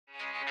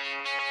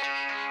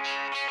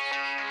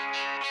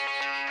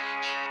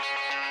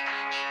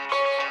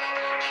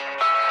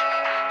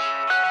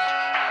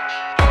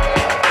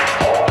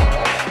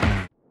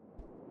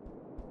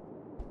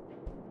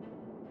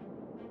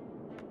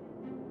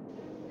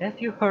have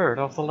you heard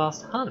of the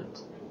last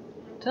hunt?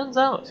 Turns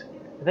out,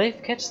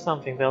 they've catched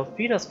something that'll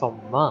feed us for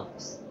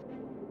months.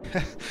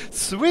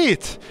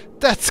 Sweet!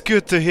 That's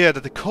good to hear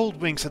that the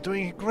Cold Wings are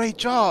doing a great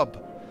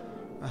job.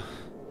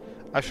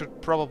 I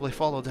should probably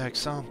follow their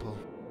example.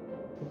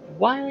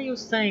 Why are you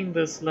saying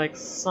this like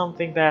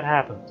something bad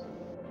happened?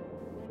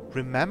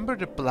 Remember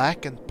the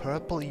black and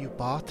purple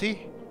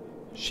Yubati?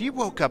 She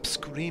woke up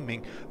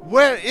screaming,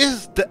 "Where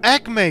is the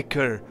egg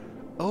maker?"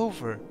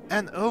 over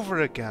and over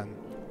again.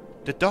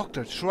 The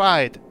doctor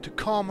tried to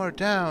calm her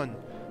down,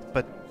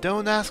 but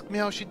don't ask me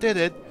how she did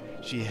it.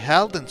 She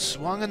held and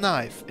swung a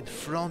knife in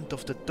front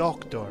of the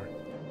doctor.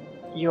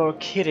 You're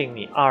kidding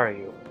me, are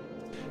you?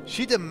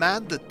 She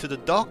demanded to the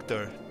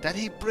doctor that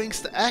he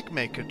brings the egg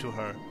maker to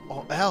her,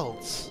 or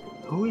else.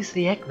 Who is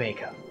the egg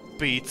maker?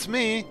 Beats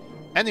me.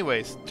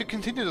 Anyways, to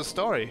continue the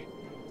story.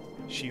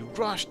 She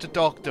rushed the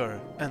doctor,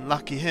 and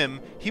lucky him,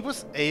 he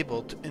was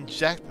able to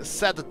inject a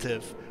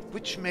sedative,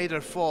 which made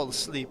her fall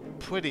asleep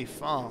pretty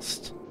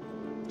fast.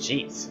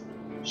 Jeez,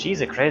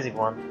 she's a crazy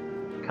one.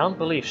 Can't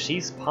believe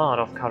she's part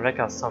of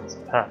Kareka's son's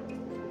pack.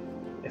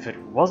 If it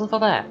wasn't for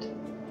that,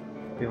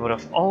 we would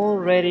have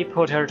already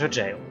put her to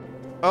jail.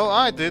 Oh,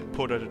 I did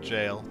put her to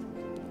jail.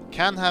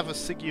 Can't have a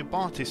sick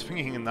Yubati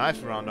swinging a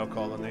knife around our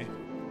colony.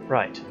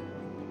 Right.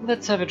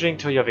 Let's have a drink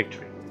to your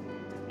victory.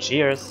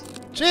 Cheers!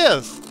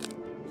 Cheers!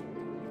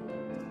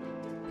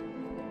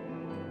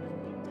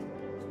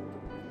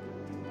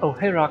 Oh,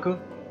 hey Raku.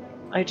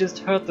 I just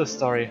heard the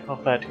story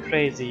of that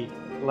crazy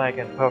black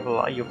and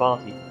purple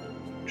Ayubati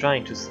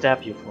trying to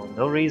stab you for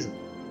no reason.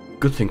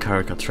 Good thing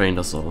Kareka trained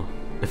us all.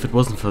 If it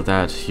wasn't for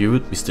that, you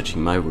would be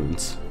stitching my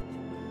wounds.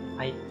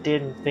 I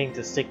didn't think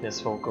the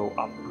sickness will go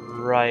up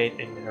right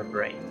in her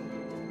brain.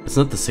 It's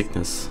not the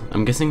sickness.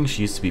 I'm guessing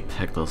she used to be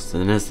peckless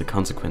and has the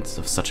consequences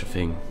of such a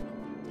thing.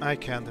 I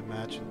can't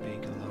imagine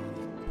being alone.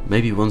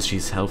 Maybe once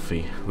she's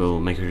healthy,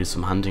 we'll make her do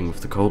some hunting with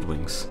the Cold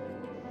Wings.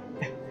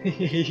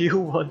 You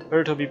want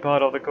her to be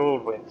part of the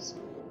Cold Wings?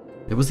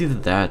 It was either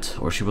that,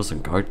 or she was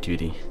on guard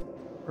duty.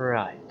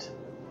 Right.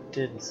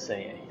 Didn't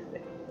say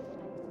anything.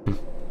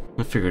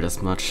 I figured as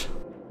much.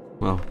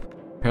 Well,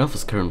 her health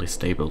is currently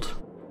stabled.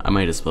 I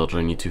might as well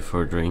join you two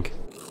for a drink.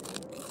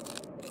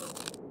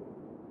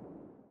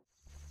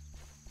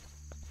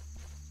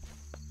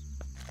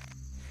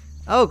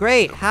 Oh,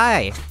 great.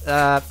 Hi.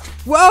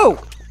 Whoa!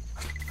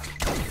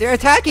 They're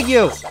attacking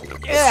you!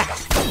 Ugh.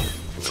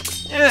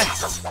 Ugh.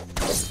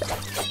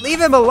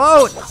 Leave him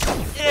alone!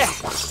 Ugh.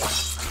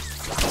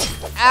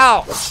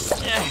 Ow!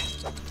 Ugh.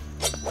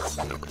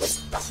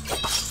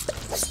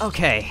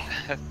 Okay.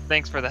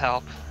 Thanks for the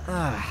help.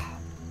 Man,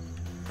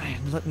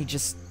 let me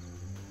just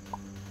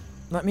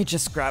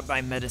grab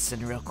my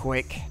medicine real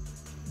quick.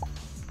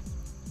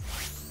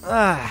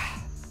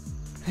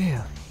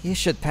 Phew, you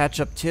should patch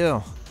up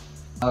too.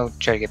 I'll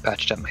try to get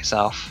patched up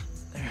myself.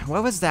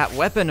 What was that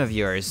weapon of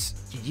yours?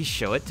 Did you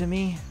show it to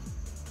me?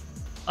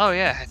 Oh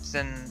yeah, it's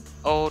an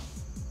old...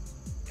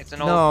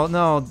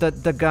 No,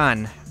 the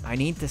gun. I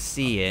need to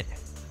see it.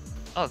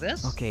 Oh,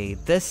 this? Okay,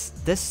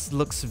 this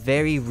looks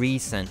very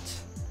recent.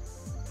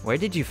 Where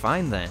did you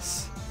find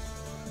this?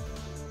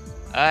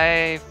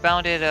 I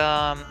found it,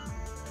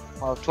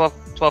 well,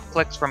 12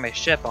 clicks from a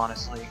ship,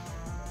 honestly.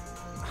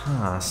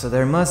 Huh, so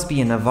there must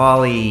be an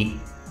avali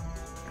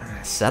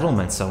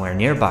settlement somewhere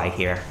nearby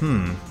here.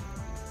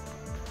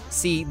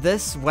 See,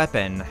 this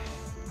weapon,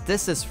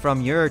 this is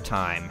from your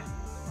time.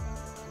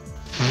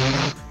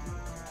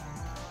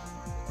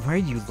 Why are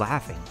you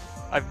laughing?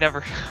 I've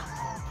never...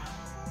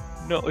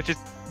 No, it's just...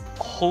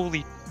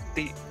 Holy...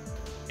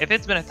 If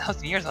it's been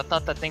 1,000 years, I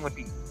thought that thing would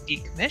be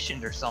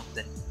decommissioned or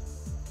something.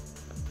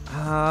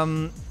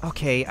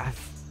 Okay,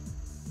 I've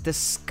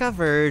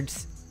discovered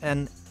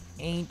an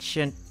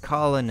ancient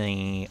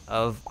colony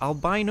of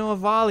albino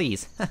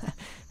avalis.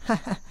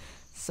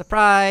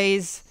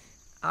 Surprise!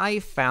 I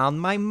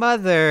found my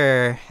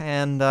mother,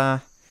 and,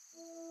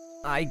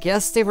 I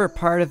guess they were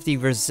part of the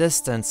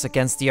resistance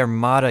against the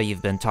armada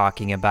you've been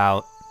talking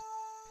about.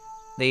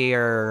 They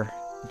are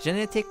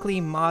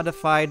genetically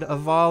modified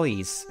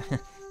avalis.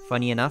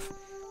 Funny enough,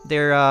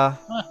 they're,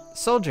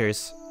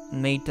 soldiers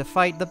made to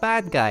fight the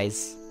bad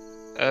guys.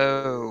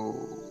 Oh.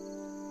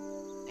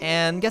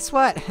 And guess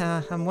what?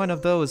 I'm one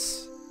of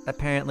those,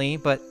 apparently,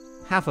 but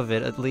half of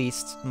it at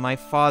least. My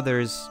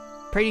father's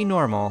pretty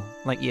normal,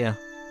 like you.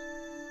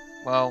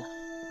 Well,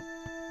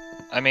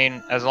 I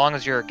mean, as long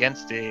as you're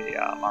against the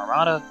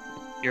Armada,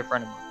 you're a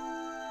friend of mine.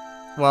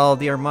 Well,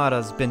 the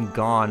Armada's been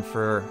gone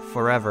for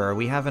forever.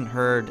 We haven't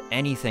heard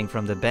anything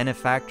from the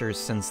benefactors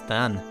since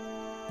then.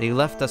 They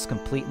left us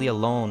completely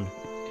alone.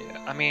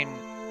 Yeah, I mean,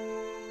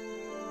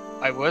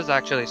 I was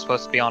actually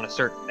supposed to be on a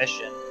certain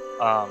mission.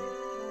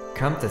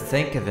 Come to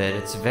think of it,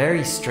 it's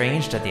very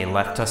strange that they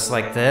left us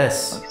like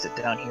this. Let me sit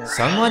down here.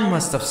 Someone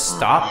must have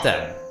stopped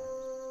them.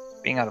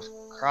 Being out of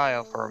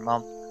cryo for a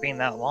month, being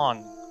that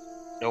long,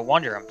 no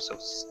wonder I'm so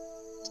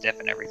stiff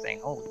and everything.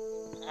 Holy.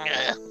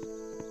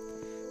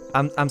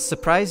 I'm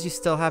surprised you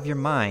still have your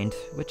mind,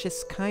 which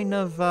is kind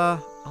of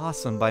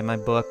awesome by my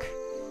book.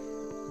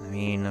 I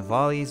mean,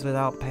 volleys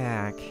without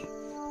pack.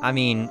 I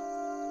mean,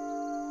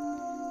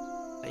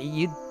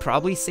 you'd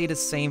probably say the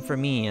same for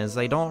me, as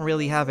I don't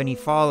really have any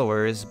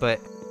followers, but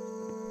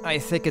I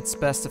think it's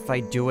best if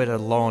I do it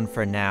alone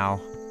for now.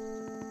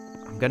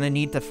 I'm gonna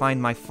need to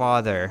find my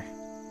father.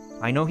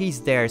 I know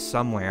he's there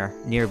somewhere,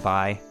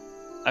 nearby.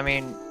 I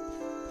mean,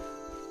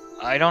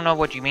 I don't know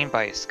what you mean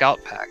by a scout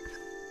pack.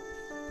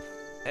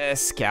 A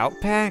scout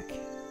pack?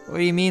 What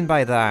do you mean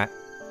by that?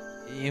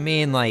 You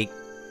mean, like,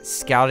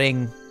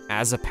 scouting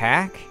as a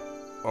pack?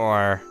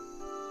 Or...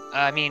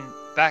 I mean,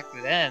 back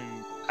then,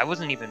 I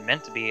wasn't even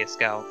meant to be a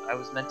scout. I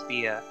was meant to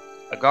be a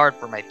guard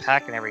for my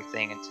pack and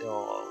everything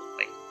until,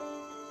 like,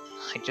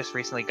 I just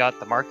recently got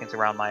the markings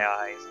around my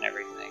eyes and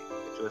everything,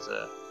 which was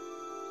a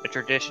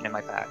tradition in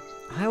my pack.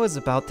 I was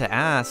about to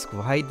ask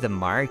why the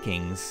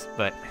markings,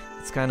 but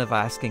it's kind of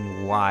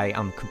asking why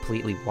I'm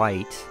completely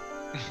white.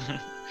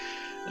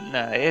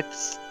 No,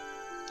 it's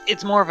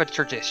more of a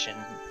tradition.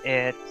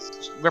 It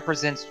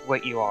represents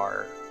what you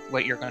are,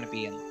 what you're going to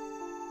be in.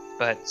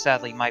 But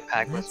sadly, my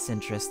pack was... That's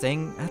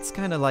interesting. That's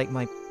kind of like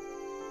my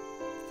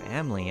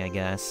family, I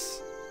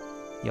guess.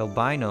 The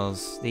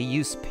albinos, they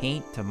use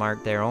paint to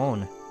mark their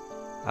own.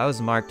 I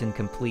was marked in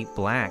complete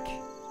black.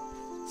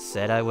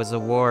 Said I was a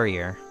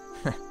warrior.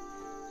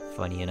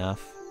 Funny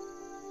enough.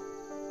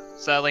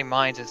 Sadly,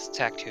 mine is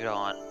tattooed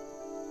on.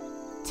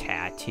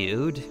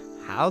 Tattooed?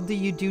 How do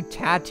you do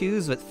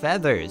tattoos with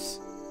feathers?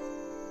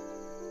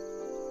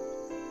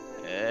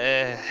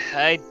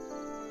 I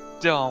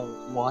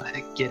don't want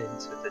to get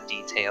into the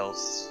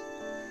details.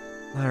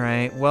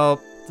 Alright,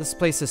 well, this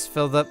place is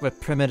filled up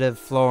with primitive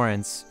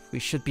Florence. We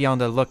should be on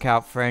the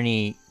lookout for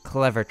any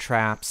clever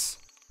traps.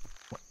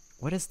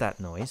 What is that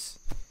noise?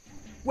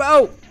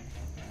 Whoa!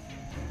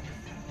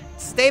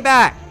 Stay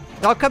back!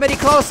 Don't come any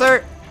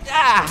closer!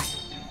 Ah!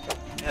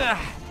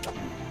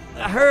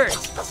 That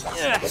hurts!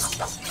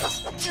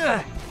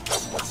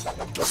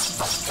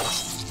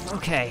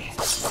 Okay.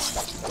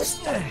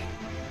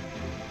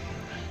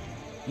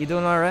 You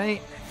doing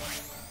alright?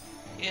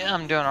 Yeah,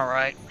 I'm doing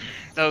alright.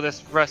 Though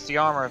this rusty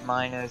armor of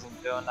mine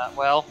isn't doing that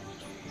well.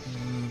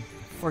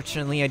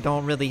 Fortunately, I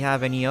don't really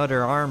have any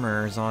other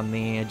armors on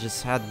me. I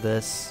just had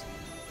this.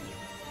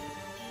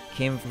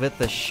 Came with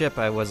the ship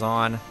I was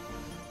on.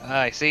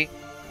 I see.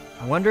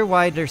 I wonder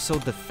why they're so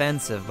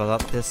defensive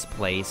about this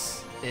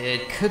place.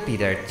 It could be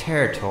their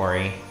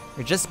territory.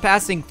 We're just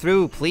passing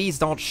through, please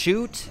don't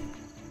shoot.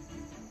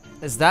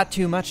 Is that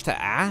too much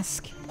to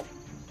ask?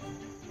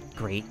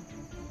 Great.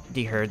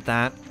 You heard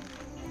that?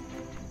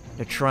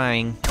 They're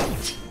trying.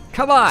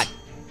 Come on!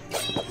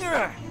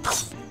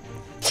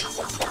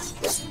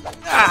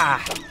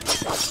 Ah!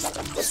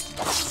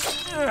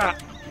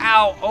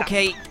 Ow,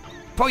 okay.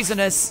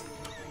 Poisonous.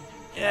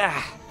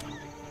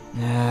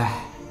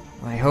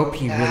 I hope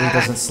he really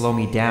doesn't slow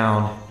me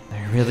down.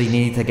 I really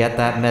need to get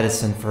that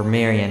medicine for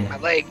Marion. My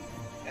leg.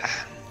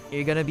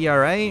 You're gonna be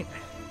alright?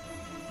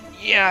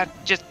 Yeah,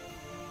 just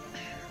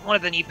one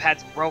of the knee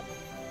pads broke.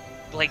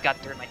 Blade got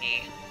through my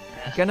knee.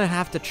 I'm gonna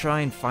have to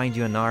try and find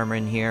you an armor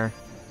in here.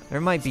 There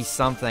might be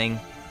something.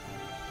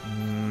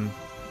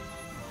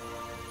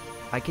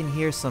 I can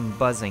hear some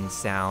buzzing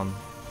sound.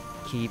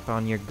 Keep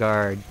on your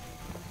guard.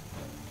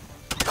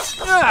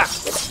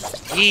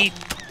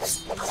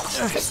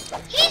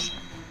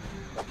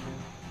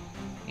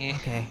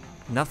 Okay,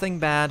 nothing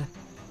bad.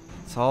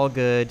 It's all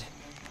good.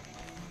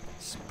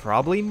 It's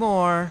probably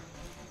more.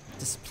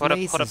 This place Hold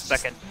up a is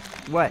second.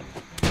 What?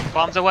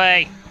 Bombs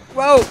away!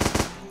 Whoa!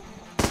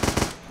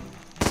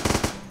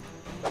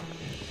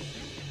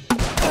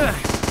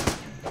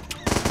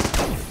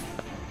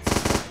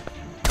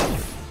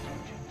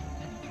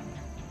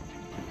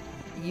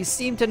 You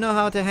seem to know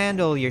how to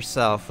handle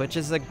yourself, which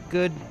is a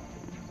good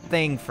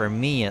thing for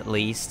me, at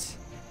least.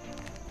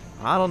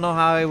 I don't know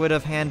how I would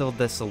have handled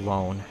this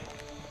alone.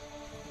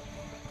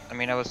 I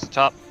mean, I was the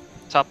top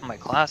of my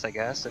class, I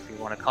guess, if you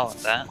want to call it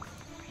that.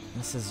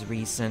 This is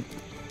recent.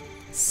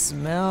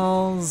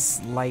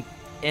 Smells like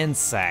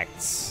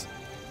insects.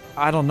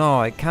 I don't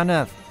know, it kind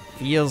of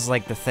feels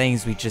like the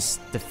things we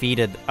just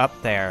defeated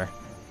up there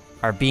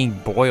are being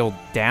boiled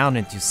down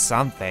into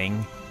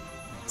something.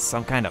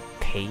 Some kind of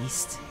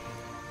paste.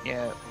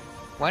 Yeah.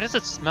 Why does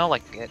it smell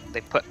like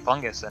they put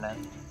fungus in it?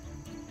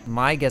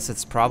 My guess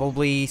it's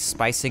probably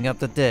spicing up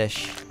the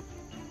dish.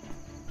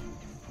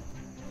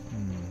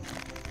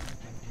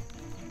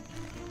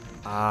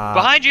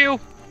 Behind you!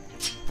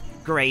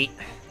 Great.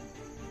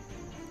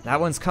 That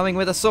one's coming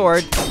with a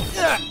sword.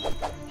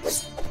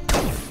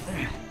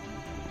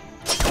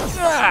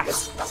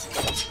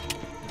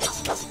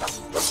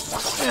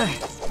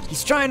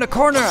 He's trying to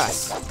corner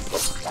us.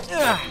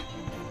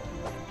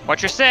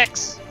 Watch your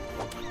six!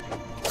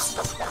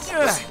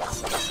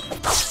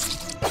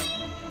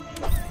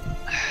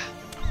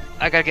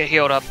 I gotta get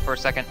healed up for a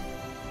second.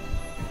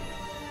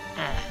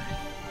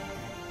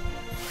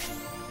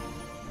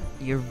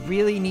 You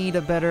really need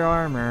a better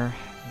armor.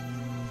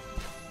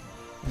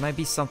 There might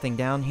be something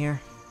down here.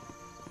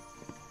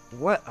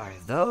 What are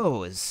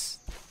those?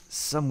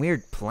 Some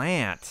weird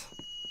plant.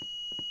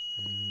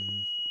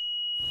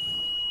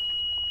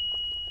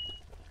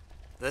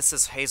 This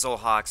is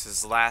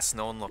Hazelhawk's last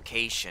known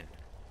location.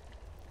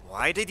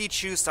 Why did he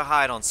choose to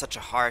hide on such a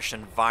harsh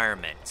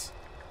environment?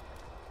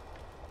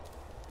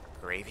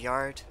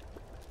 Graveyard?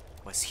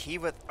 Was he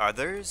with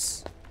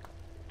others?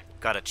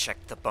 Gotta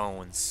check the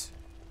bones.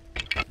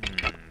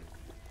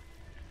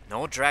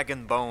 No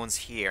dragon bones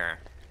here.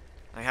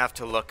 I have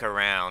to look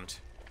around.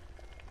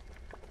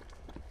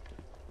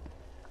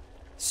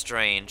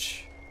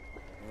 Strange.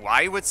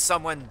 Why would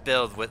someone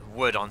build with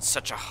wood on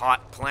such a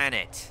hot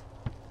planet?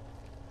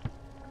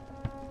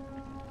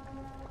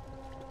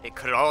 It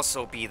could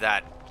also be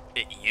that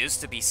it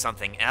used to be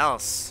something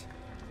else.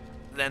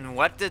 Then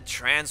what did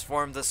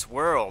transform this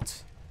world?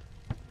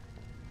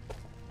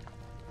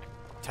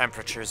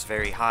 Temperature's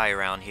very high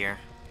around here.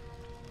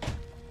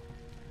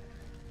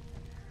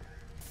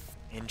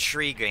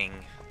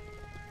 Intriguing.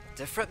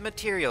 Different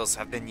materials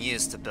have been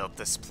used to build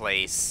this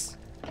place.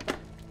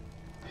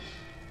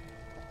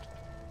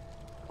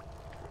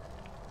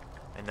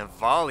 An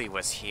avali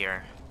was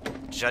here.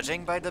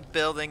 Judging by the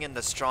building and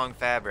the strong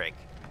fabric.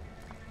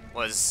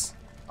 Was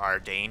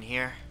Ardane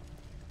here?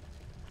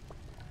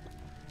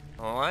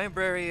 A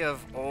library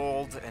of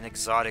old and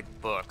exotic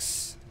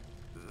books.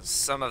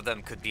 Some of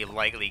them could be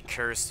lightly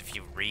cursed if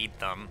you read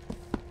them.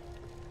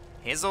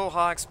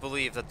 Hazelhawks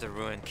believe that the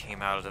ruin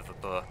came out of a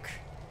book.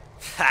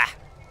 Ha!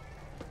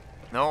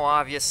 No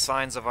obvious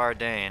signs of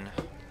Ardane.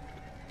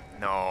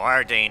 No,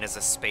 Ardane is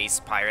a space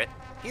pirate.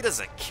 He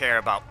doesn't care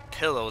about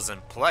pillows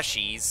and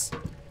plushies.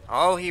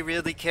 All he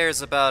really cares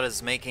about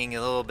is making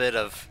a little bit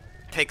of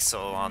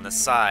pixel on the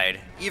side,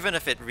 even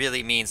if it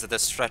really means the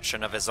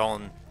destruction of his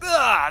own.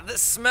 Ah, the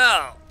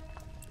smell!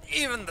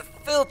 Even the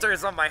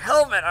filters on my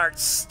helmet aren't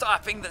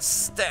stopping the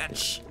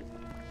stench.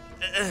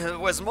 It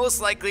was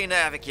most likely an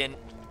avacant.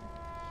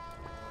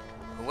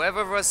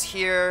 Whoever was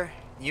here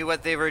knew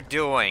what they were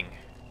doing.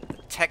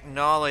 The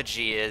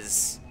technology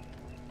is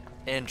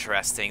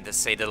interesting, to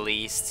say the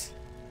least.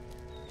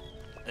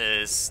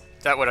 Is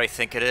that what I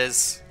think it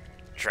is?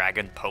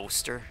 Dragon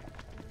poster?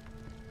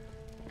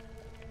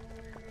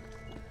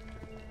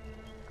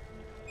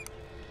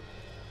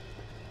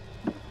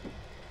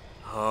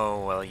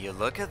 Oh, well, you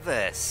look at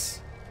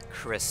this.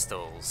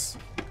 Crystals.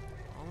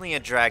 Only a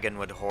dragon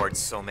would hoard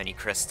so many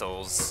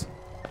crystals.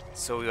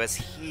 So he was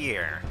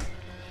here.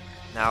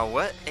 Now,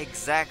 what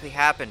exactly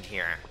happened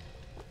here?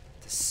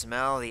 To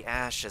smell the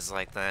ashes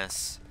like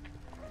this,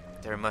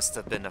 there must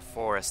have been a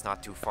forest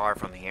not too far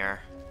from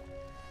here.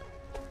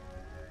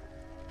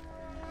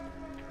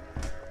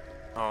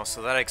 Oh,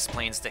 so that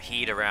explains the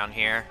heat around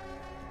here.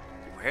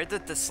 Where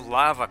did this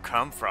lava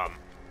come from?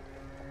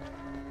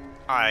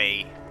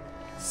 I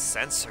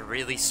sense a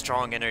really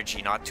strong energy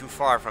not too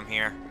far from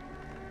here.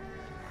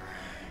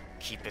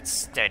 Keep it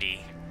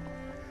steady.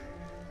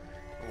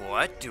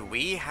 What do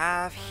we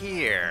have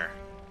here?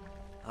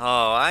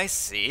 Oh, I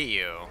see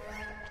you.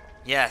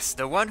 Yes,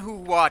 the one who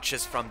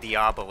watches from the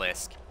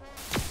obelisk.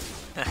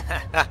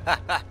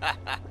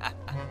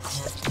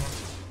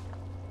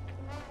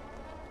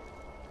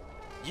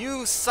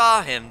 You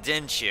saw him,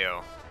 didn't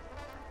you?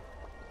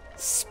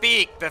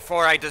 Speak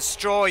before I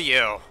destroy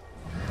you.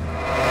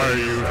 Are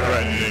you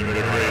threatening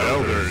the Great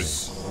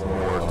Elders,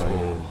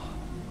 mortal?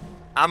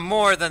 I'm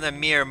more than a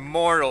mere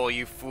mortal,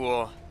 you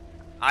fool.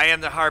 I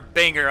am the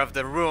harbinger of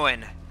the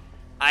ruin.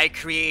 I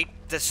create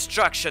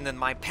destruction in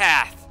my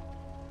path.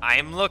 I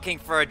am looking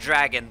for a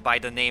dragon by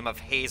the name of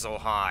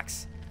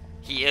Hazelhawks.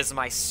 He is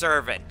my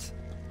servant.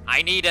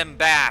 I need him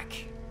back.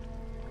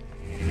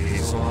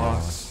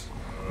 Hazelhawks?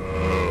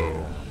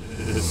 Oh,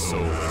 this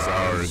soul is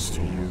ours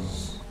to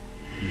use.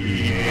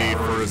 He paid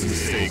for his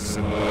mistakes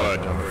in blood,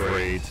 I'm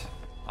afraid.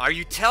 Are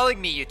you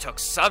telling me you took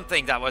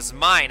something that was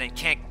mine and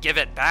can't give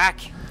it back?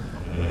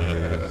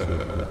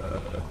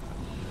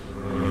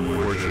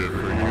 Unfortunate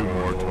for you,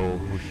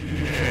 mortal.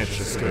 You can't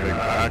just give it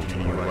back to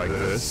you like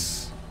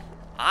this.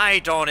 I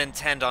don't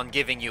intend on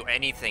giving you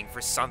anything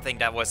for something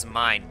that was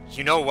mine.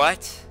 You know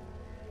what?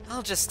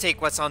 I'll just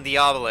take what's on the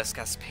obelisk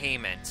as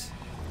payment.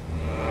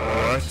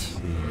 What?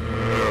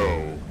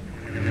 No.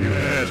 You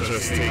can't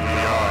just take the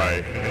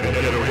eye and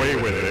get away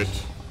with it.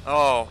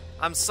 Oh,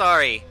 I'm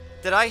sorry.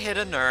 Did I hit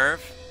a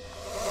nerve?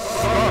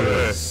 Stop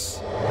this!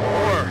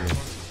 Or...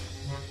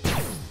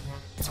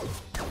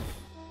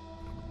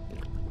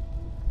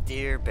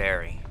 Dear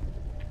Barry,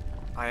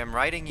 I am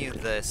writing you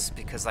this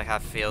because I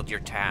have failed your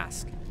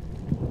task.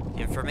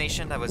 The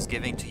information that was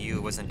given to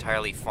you was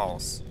entirely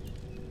false.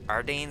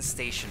 Ardane's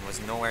station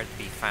was nowhere to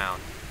be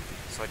found,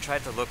 so I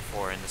tried to look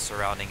for it in the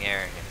surrounding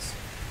areas.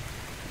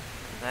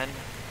 Then,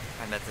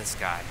 I met this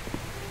guy.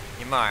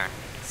 Ymar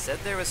said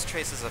there was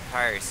traces of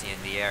piracy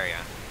in the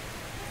area.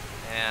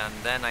 And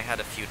then I had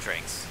a few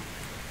drinks.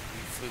 We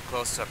flew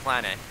close to a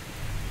planet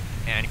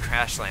and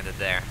crash landed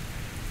there.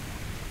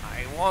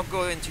 I won't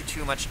go into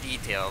too much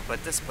detail,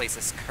 but this place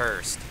is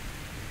cursed.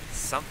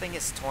 Something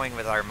is toying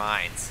with our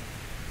minds.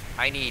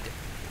 I need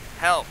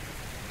help.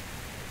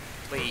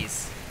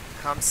 Please,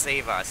 come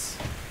save us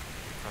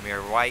from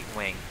your white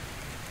wing,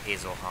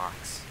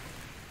 Hazelhawks.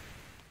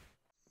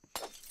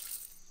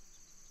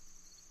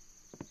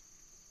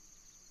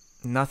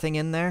 Nothing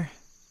in there?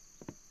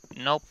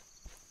 Nope.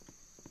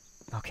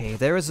 Okay,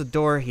 there is a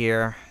door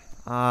here.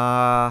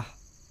 Might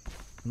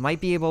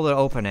be able to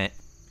open it.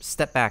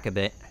 Step back a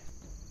bit.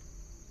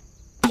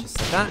 Just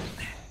like that.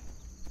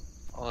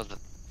 Oh,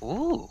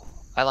 ooh,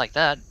 I like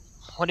that.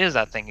 What is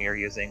that thing you're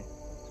using?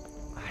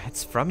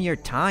 It's from your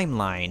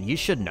timeline. You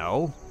should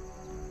know.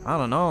 I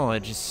don't know.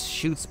 It just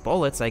shoots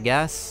bullets, I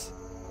guess.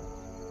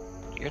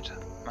 Your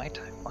time, my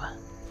time. What?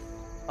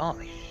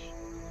 Holy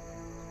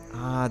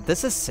sh...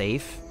 This is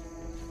safe.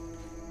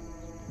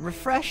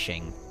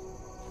 Refreshing.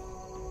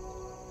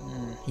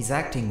 He's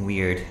acting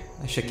weird.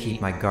 I should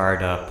keep my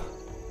guard up.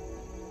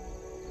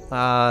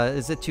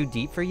 Is it too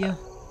deep for you?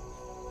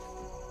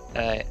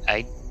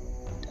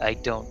 I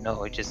don't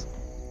know. It just...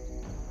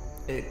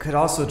 It could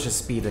also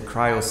just be the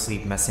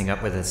cryosleep messing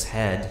up with his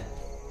head.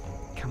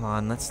 Come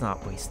on, let's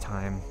not waste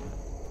time.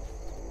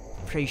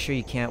 Pretty sure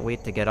you can't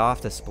wait to get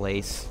off this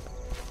place.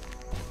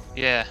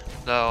 Yeah,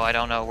 though I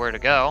don't know where to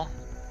go.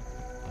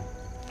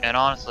 And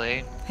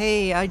honestly...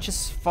 Hey, I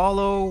just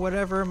follow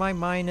whatever my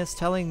mind is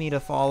telling me to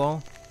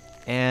follow.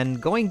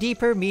 And going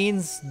deeper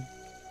means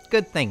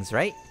good things,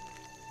 right?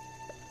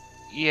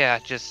 Yeah,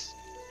 just...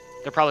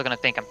 They're probably gonna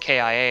think I'm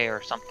KIA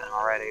or something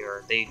already,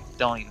 or they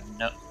don't even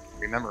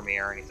remember me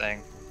or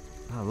anything.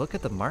 Oh, look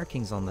at the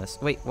markings on this.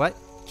 Wait, what?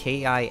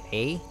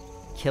 KIA?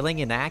 Killing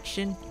in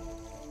action?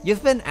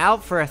 You've been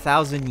out for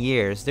 1,000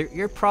 years.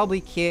 You're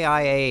probably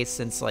KIA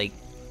since, like,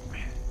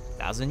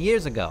 1,000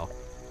 years ago.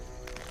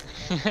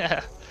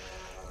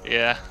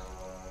 Yeah.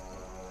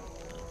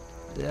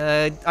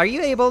 Are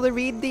you able to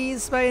read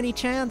these by any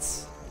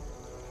chance?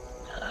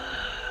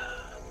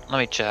 Let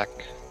me check.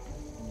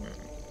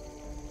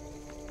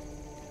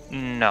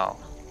 No.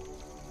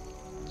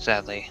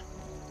 Sadly.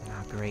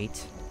 Ah,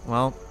 great.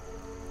 Well,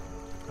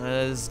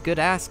 it's good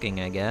asking,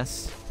 I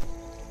guess.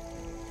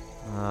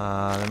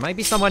 There might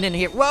be someone in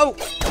here. Whoa!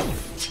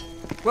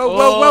 Whoa,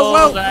 whoa, whoa,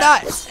 whoa!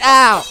 Not!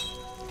 Ow!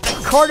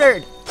 I'm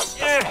cornered!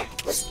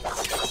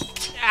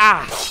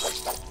 Ah!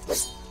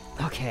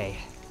 Okay.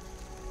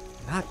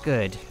 Not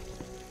good.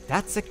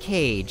 That's a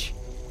cage.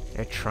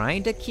 They're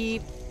trying to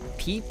keep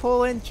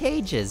people in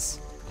cages.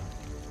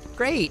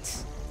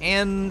 Great.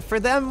 And for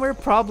them, we're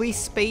probably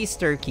space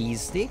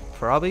turkeys. They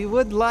probably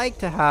would like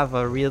to have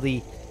a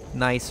really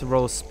nice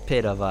roast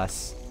pit of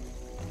us.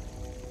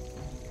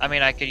 I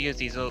mean, I could use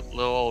these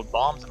little old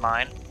bombs of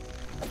mine.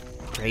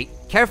 Great.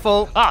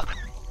 Careful! Ah!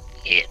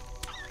 Yeah.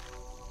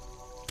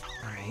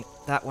 Alright,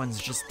 that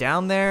one's just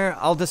down there.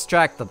 I'll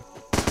distract them.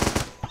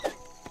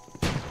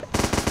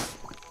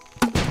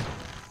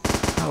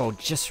 Oh,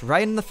 just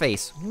right in the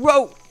face.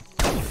 Whoa!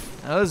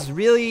 That was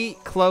really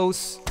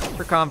close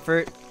for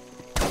comfort.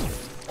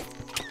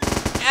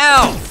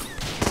 Ow!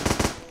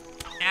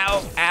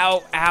 Ow,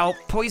 ow, ow.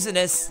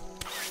 Poisonous.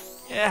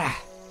 Yeah.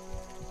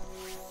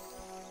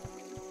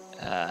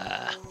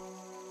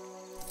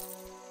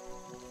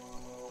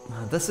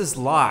 This is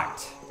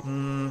locked.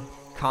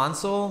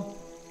 Console?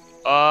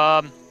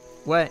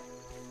 What?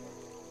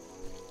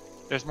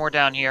 There's more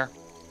down here.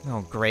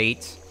 Oh,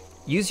 great.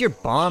 Use your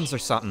bombs or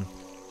something.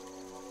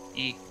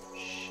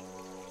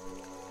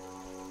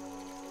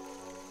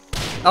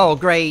 Oh,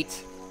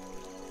 great.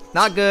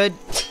 Not good.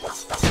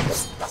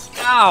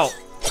 Ow!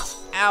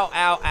 Ow,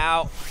 ow,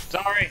 ow.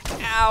 Sorry.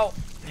 Ow!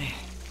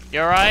 You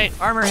alright?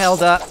 Armor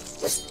held up.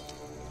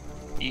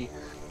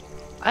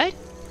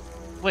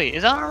 Wait,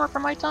 is that armor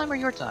from my time or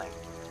your time?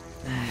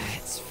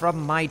 It's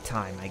from my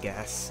time, I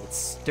guess. It's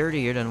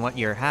sturdier than what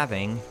you're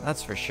having,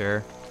 that's for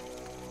sure.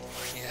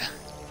 Yeah.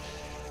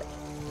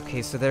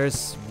 Okay, so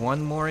there's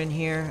one more in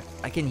here.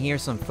 I can hear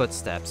some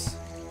footsteps.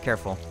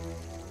 Careful.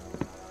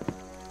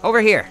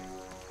 Over here!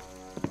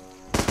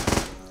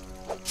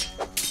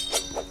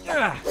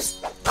 Ugh.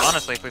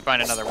 Honestly, if we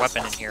find another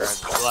weapon in here,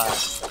 I'd be glad.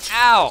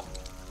 Ow!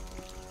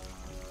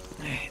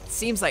 It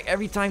seems like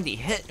every time they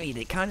hit me,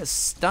 they kind of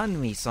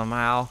stun me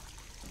somehow.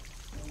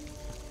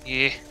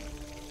 Yeah.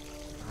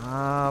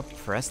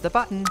 Press the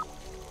button.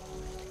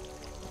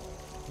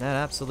 That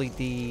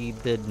absolutely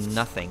did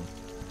nothing.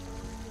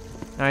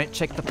 Alright,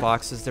 check the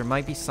boxes. There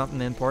might be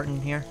something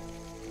important here.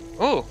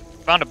 Ooh,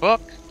 found a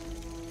book.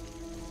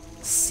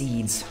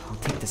 Seeds. I'll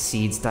take the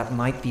seeds. That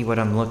might be what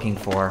I'm looking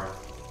for.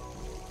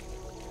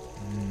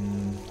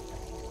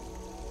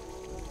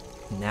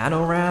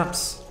 Nano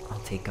wraps? I'll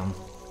take them.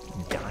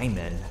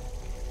 Diamond.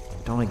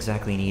 Don't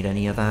exactly need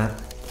any of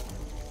that.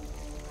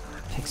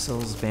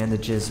 Pixels,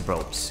 bandages,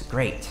 ropes.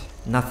 Great.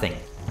 Nothing.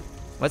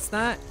 What's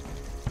that?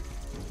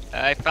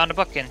 I found a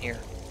book in here.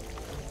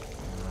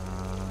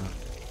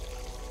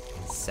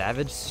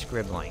 Savage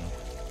scribbling.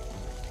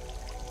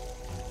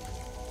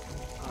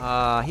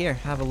 Here,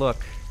 have a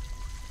look.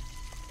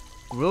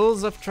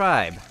 Rules of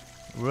tribe.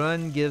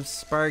 Run gives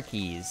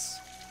sparkies.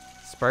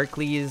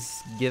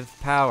 Sparklies give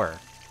power.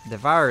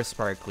 Devour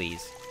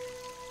sparklies.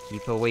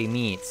 Keep away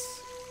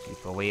meats.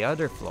 Keep away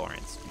other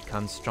Florence.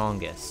 Become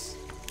strongest.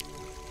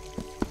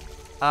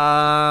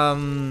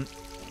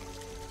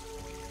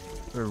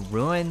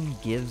 Ruin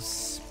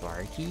gives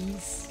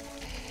sparkies?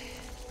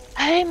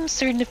 I'm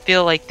starting to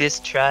feel like this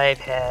tribe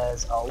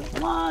has a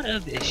lot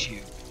of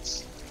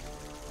issues.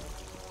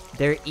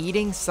 They're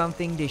eating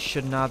something they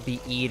should not be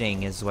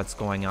eating is what's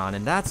going on,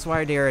 and that's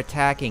why they're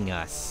attacking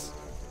us.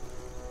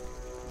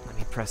 Let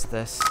me press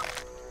this.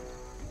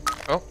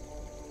 Oh.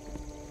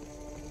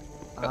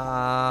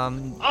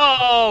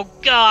 Oh Oh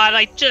god,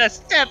 I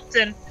just stepped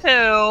in poo.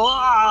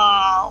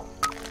 Oh.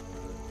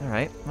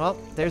 Alright, well,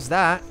 there's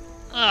that.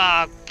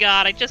 Oh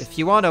god, I just... If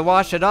you want to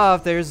wash it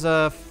off, there's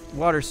a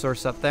water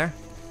source up there.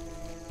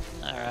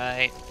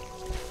 Alright.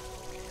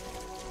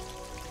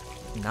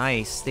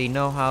 Nice, they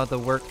know how to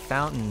work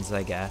fountains,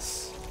 I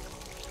guess.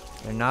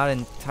 They're not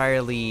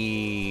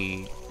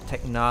entirely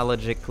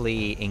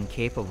technologically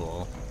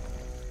incapable.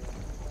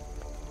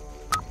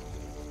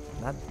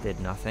 That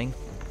did nothing.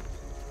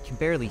 Can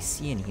barely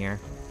see in here.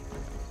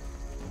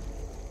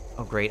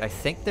 Oh great, I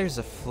think there's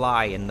a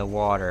fly in the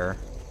water.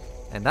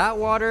 And that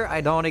water,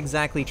 I don't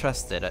exactly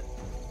trust it.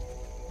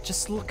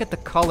 Just look at the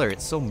color,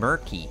 it's so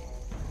murky.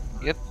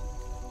 Yep.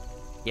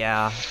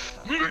 Yeah.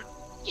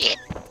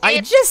 I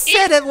just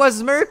said it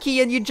was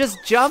murky and you just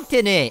jumped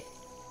in it!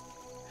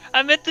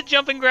 I meant to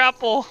jump and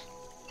grapple.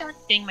 God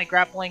dang my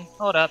grappling.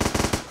 Hold up.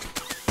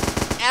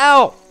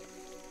 Ow!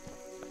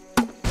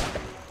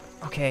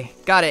 Okay,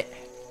 got it.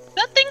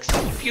 That thing's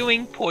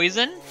spewing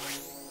poison.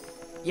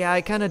 Yeah,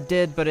 I kinda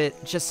did, but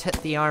it just hit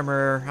the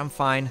armor. I'm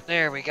fine.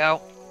 There we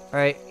go.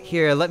 Alright,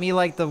 here, let me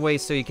light the way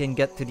so you can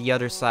get to the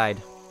other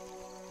side.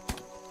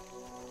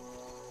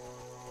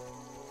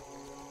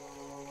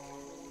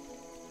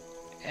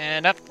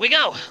 And up we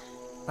go.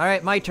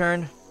 Alright, my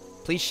turn.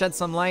 Please shed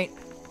some light.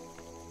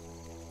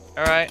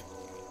 Alright.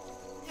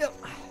 Yep.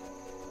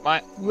 My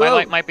Whoa.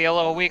 light might be a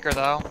little weaker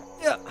though.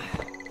 Yeah.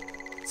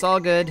 It's all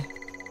good.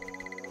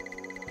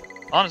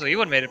 Honestly, you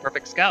would have made a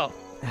perfect scout.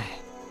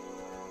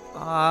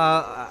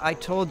 I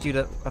told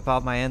you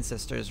about my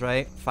ancestors,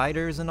 right?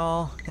 Fighters and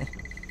all.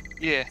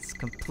 Yeah. It's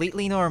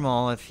completely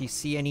normal if you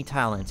see any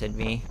talent in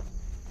me.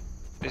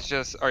 It's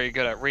just, are you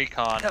good at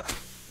recon?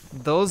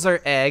 Those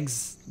are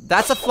eggs.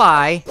 That's a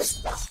fly.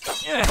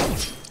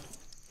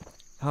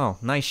 Oh,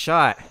 nice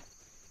shot.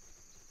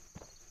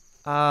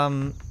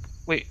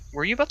 Wait,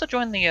 were you about to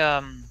join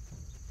the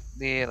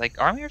like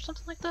army or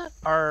something like that?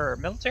 Our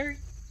military?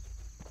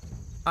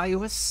 I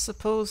was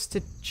supposed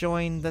to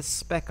join the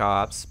Spec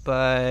Ops,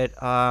 but,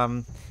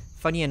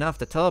 funny enough,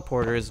 the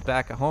teleporters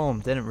back at home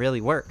didn't really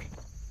work.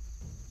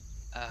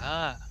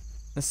 Uh-huh.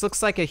 This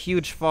looks like a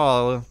huge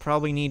fall. We'll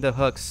probably need the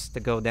hooks to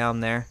go down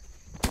there.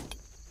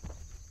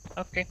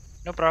 Okay,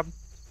 no problem.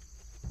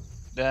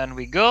 Then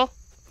we go.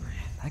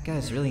 That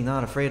guy's really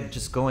not afraid of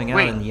just going out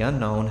Wait. in the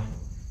unknown.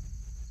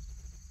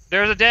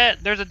 There's a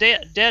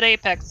dead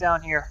apex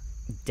down here.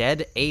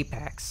 Dead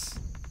apex.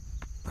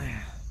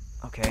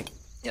 Okay.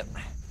 Yep.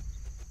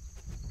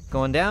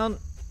 Going down.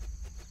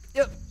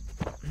 Yep.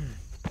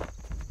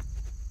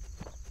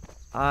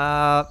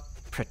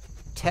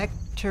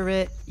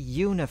 Protectorate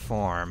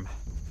uniform.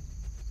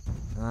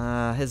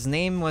 His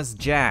name was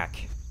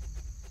Jack.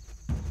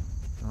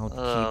 I'll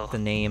keep the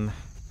name.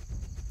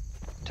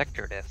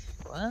 Protectorate.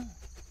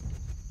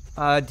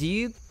 What? Do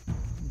you...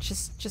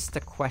 Just a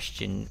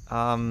question.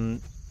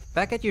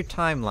 Back at your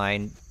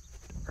timeline,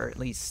 or at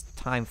least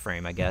time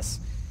frame, I guess,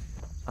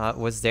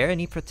 was there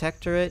any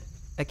Protectorate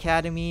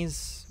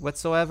academies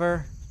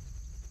whatsoever?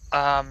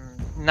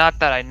 Not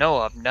that I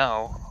know of,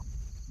 no.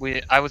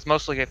 I was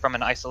mostly from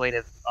an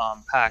isolated,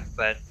 pack,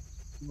 but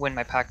when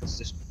my pack was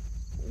just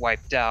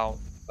wiped out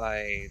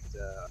by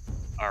the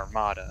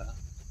Armada,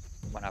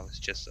 when I was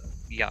just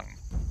young.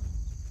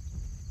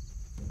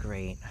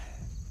 Great.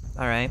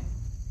 Alright.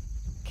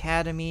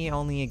 Academy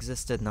only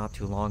existed not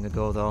too long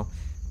ago, though.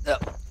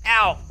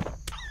 Ow!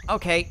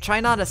 Okay, try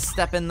not to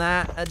step in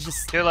that. It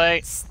just Too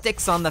late.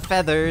 sticks on the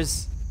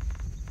feathers.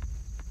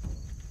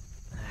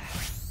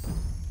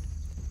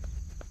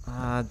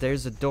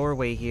 There's a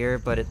doorway here,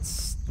 but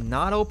it's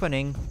not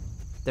opening.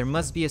 There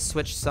must be a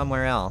switch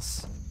somewhere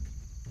else.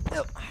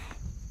 Do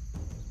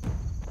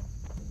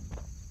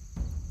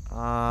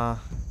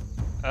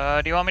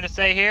you want me to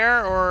stay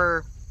here,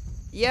 or...?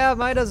 Yeah,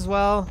 might as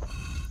well.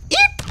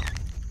 Eep!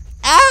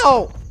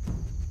 Ow!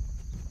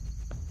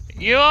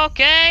 You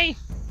okay?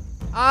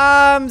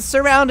 I'm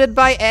surrounded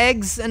by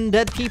eggs and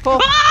dead people.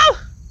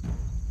 Ah!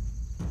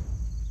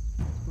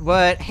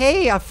 But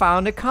hey, I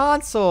found a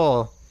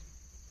console.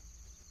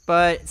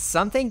 But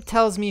something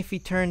tells me if we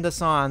turn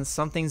this on,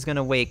 something's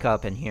gonna wake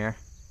up in here.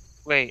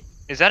 Wait,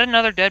 is that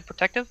another dead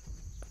protective?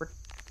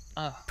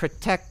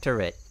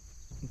 Protectorate.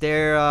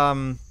 They're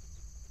a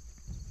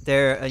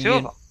Two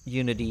of them.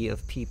 unity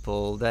of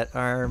people that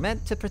are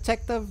meant to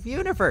protect the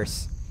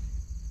universe.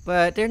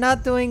 But they're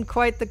not doing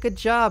quite the good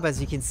job,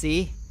 as you can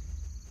see.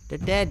 They're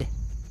dead.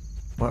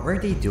 What were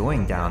they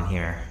doing down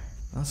here?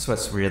 That's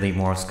what's really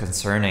most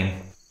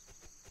concerning.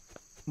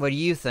 What do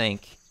you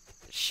think?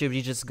 Should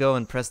we just go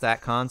and press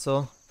that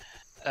console?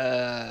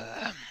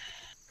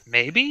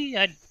 Maybe?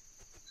 I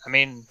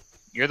mean,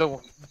 you're the...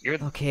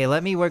 Okay,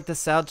 let me work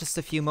this out just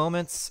a few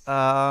moments.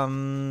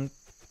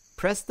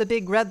 Press the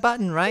big red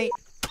button, right?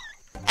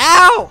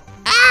 Ow!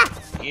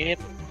 Ah! Yep.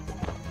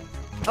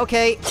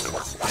 Okay.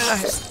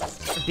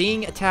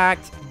 Being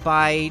attacked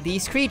by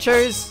these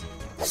creatures.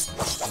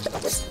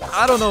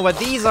 I don't know what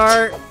these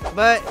are,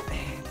 but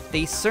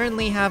they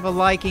certainly have a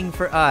liking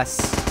for us.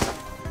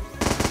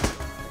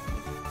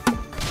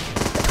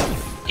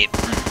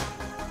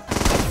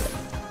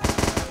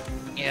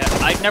 Yeah,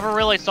 I never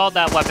really saw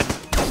that weapon.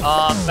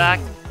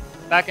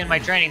 Back in my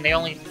training, they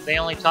only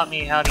taught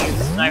me how to use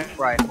a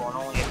sniper rifle and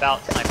only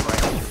about sniper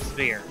rifle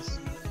spears.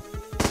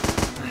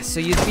 So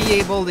you'd be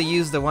able to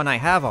use the one I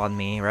have on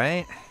me,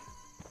 right?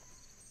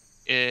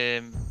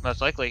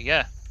 Most likely,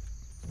 yeah.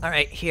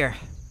 Alright, here.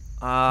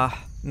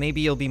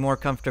 Maybe you'll be more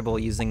comfortable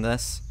using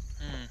this.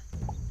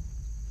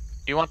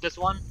 Do you want this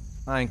one?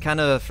 I'm kind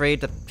of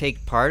afraid to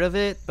take part of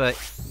it, but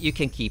you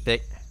can keep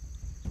it.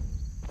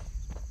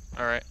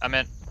 Alright, I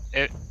meant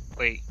it.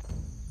 Wait.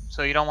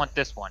 So you don't want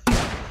this one?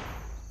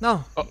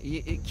 No, Oh.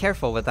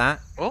 Careful with that.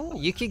 Oh.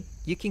 You can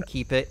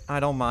keep it. I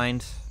don't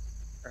mind.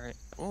 Alright.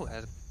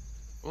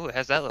 It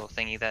has that little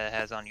thingy that it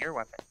has on your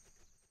weapon.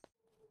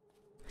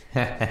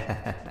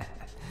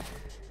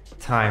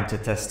 Time to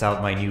test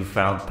out my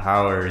newfound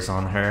powers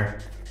on her.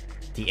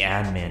 The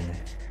admin.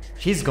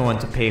 She's going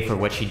to pay for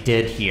what she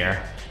did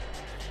here.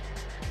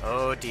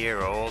 Oh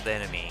dear old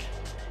enemy.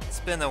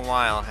 It's been a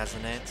while,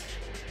 hasn't it?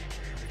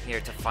 I'm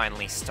here to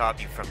finally stop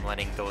you from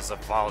letting those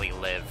avali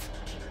live.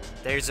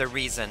 There's a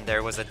reason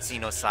there was a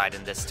genocide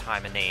in this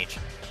time and age,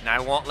 and I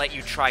won't let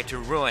you try to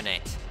ruin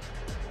it.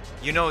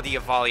 You know the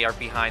avali are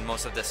behind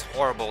most of this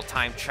horrible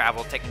time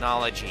travel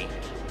technology.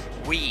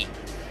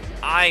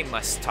 I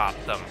must stop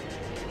them.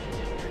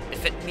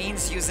 If it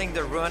means using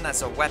the ruin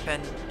as a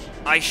weapon,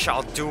 I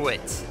shall do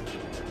it.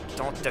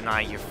 Don't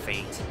deny your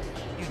fate.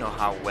 You know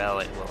how well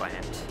it will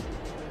end.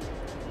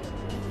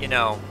 You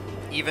know,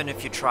 even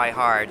if you try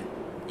hard,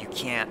 you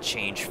can't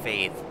change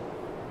fate.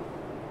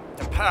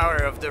 The power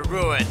of the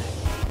ruin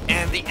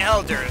and the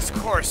elders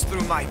course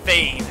through my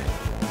vein.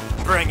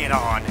 Bring it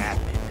on,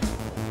 admin.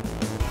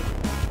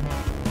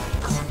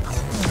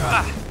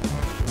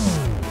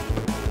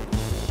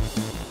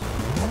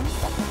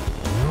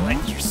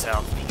 Let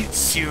yourself be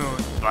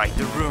consumed by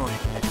the ruin.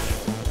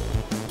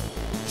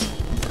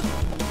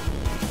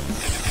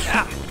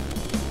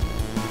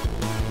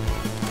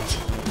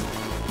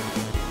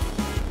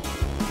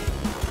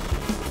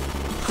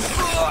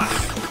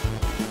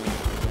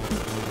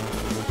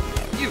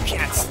 You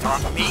can't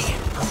stop me.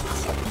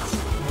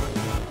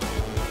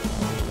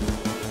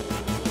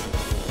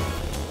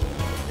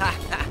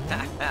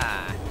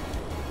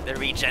 The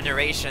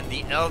regeneration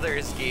the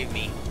elders gave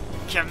me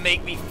can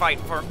make me fight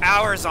for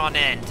hours on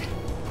end.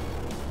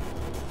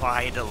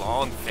 Why the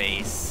long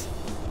face?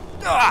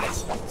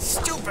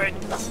 Stupid!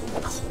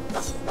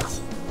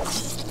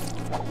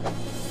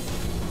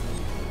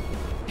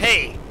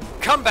 Hey,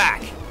 come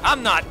back!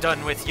 I'm not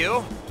done with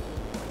you!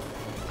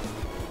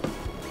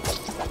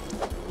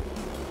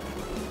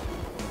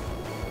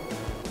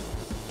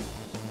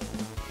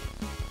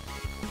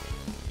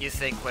 You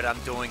think what I'm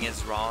doing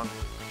is wrong,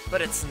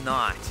 but it's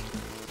not.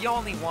 You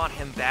only want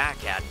him back,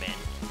 admin.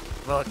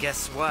 Well,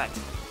 guess what?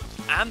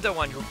 I'm the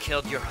one who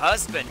killed your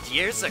husband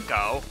years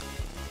ago.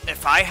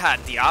 If I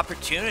had the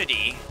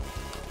opportunity,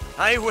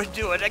 I would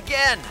do it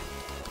again.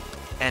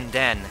 And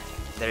then,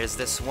 there's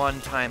this one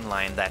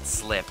timeline that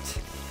slipped.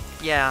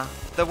 Yeah,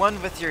 the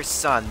one with your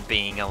son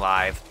being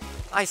alive.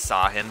 I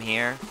saw him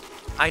here.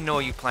 I know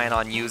you plan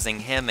on using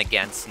him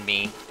against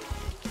me.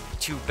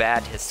 Too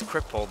bad he's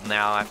crippled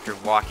now after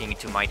walking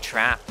into my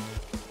trap.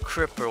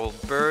 Crippled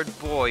bird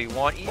boy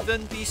won't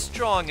even be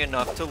strong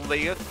enough to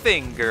lay a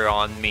finger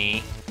on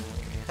me.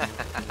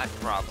 I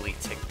probably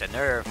ticked a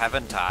nerve,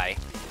 haven't I?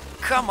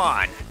 Come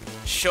on,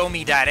 show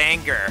me that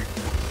anger.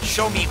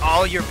 Show me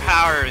all your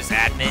powers,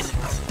 admin.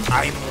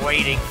 I'm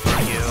waiting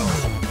for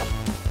you.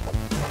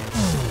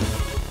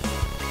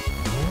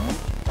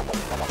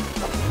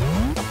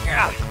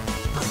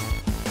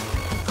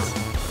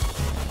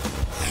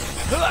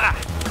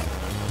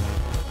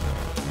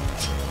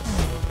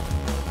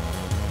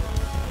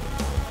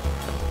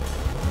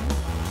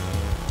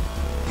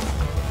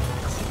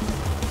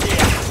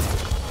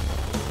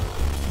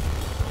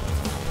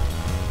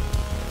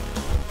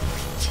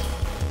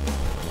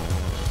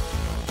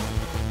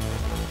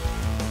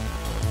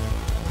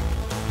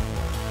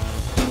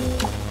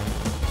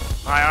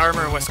 My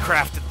armor was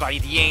crafted by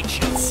the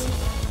ancients.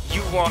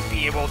 You won't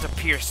be able to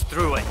pierce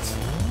through it.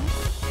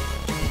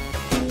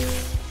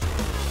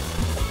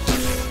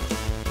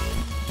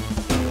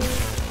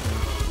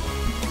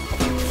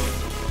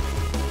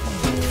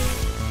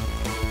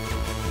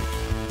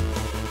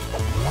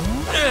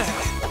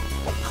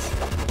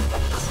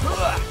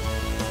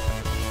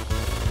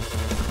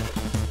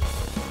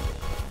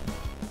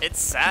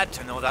 It's sad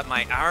to know that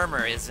my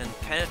armor is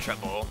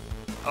impenetrable.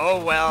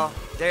 Oh well,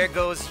 there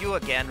goes you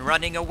again,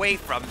 running away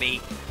from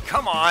me.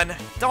 Come on,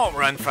 don't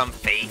run from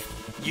fate.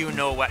 You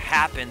know what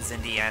happens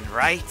in the end,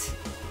 right?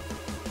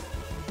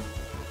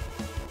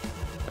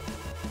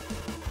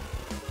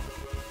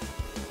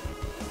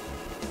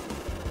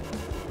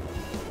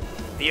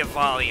 The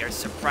avali are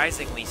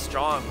surprisingly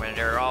strong when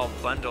they're all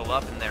bundled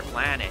up in their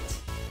planet.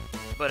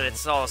 But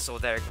it's also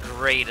their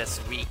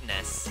greatest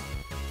weakness.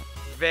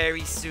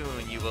 very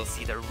soon you will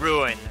see the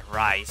ruin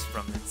rise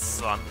from its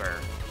slumber.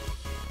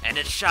 And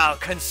it shall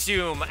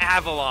consume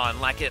Avalon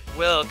like it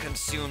will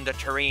consume the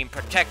Terrain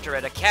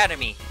Protectorate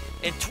Academy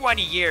in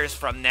 20 years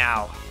from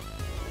now.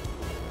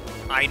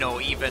 I know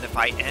even if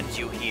I end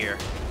you here,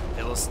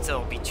 there will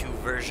still be two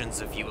versions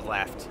of you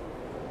left.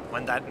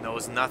 One that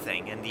knows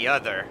nothing and the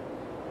other.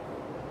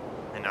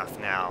 Enough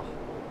now.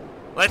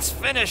 Let's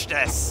finish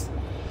this!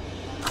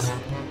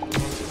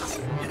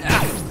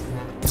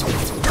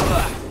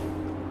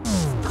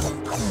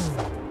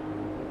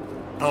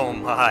 Oh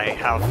my,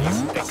 how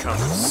have you become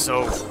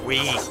so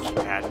weak,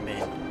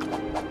 admin?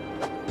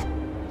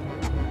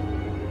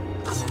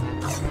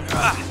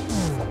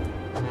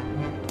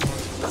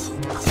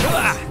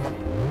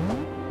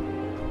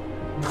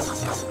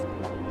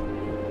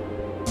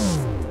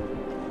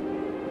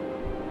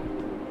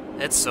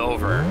 It's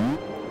over.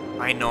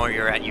 I know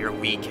you're at your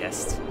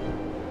weakest.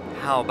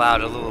 How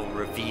about a little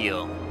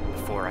reveal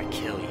before I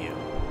kill you?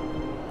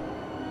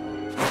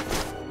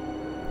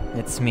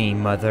 It's me,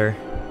 Mother.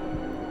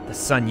 The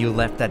son you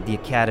left at the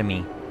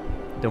Academy.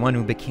 The one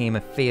who became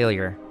a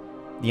failure.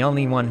 The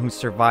only one who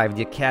survived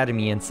the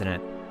Academy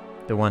incident.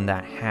 The one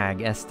that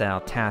Hag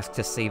Estelle tasked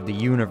to save the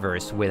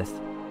universe with.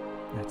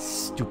 That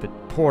stupid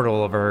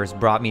portal of hers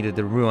brought me to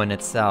the ruin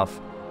itself.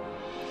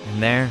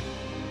 And there,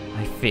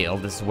 I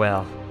failed as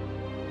well.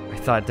 I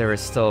thought there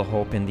was still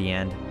hope in the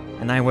end,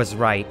 and I was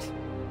right.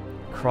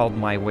 Crawled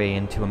my way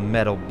into a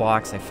metal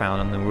box I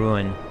found on the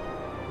ruin.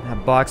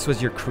 That box was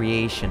your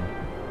creation.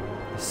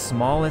 The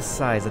smallest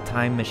size a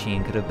time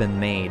machine could have been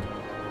made.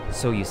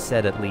 So you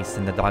said, at least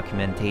in the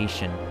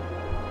documentation.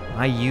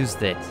 I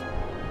used it.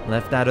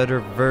 Left that other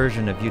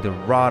version of you to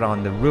rot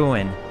on the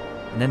ruin,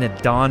 and then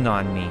it dawned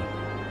on me.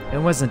 It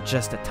wasn't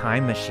just a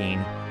time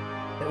machine.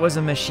 It was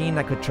a machine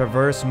that could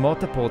traverse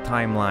multiple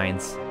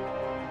timelines.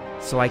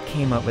 So I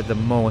came up with the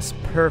most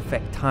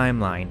perfect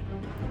timeline.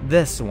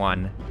 This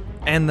one.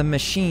 And the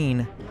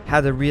machine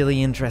had a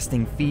really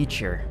interesting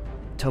feature.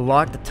 To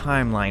lock the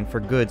timeline for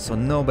good so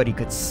nobody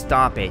could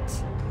stop it.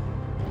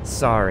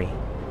 Sorry.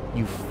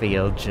 You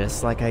failed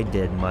just like I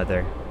did,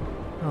 Mother.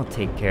 I'll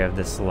take care of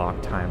this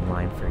locked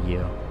timeline for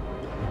you.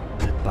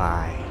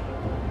 Goodbye.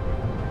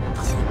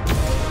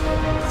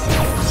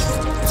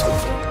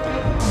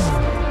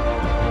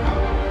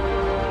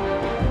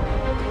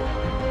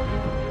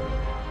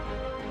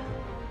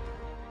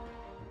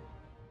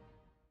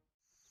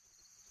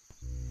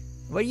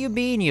 What do you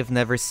mean you've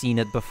never seen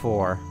it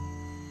before?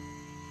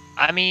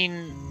 I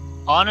mean,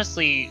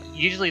 honestly,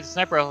 usually the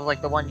sniper rifle,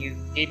 like the one you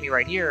gave me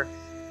right here,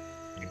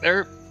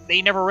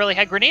 they never really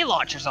had grenade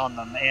launchers on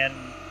them, and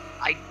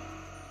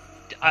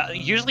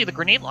usually the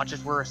grenade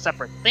launchers were a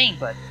separate thing,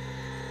 but...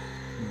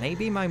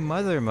 Maybe my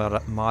mother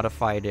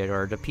modified it,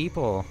 or the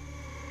people.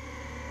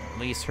 At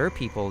least her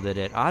people did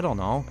it, I don't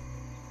know.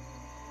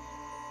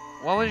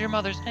 What was your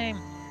mother's name?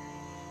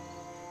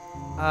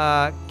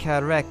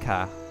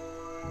 Kareka.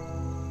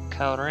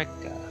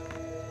 Kareka.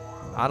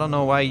 I don't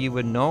know why you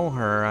would know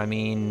her. I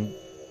mean,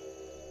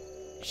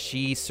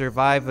 she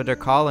survived with her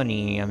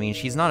colony. I mean,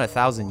 she's not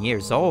 1,000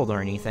 years old or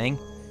anything.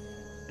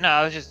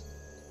 I was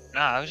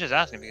just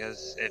asking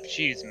because if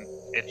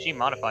she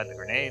modified the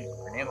grenade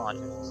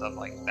launchers and stuff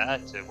like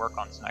that to work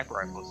on sniper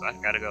rifles, I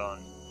gotta go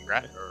and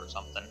grab her or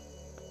something.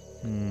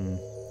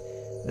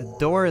 The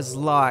door is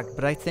locked,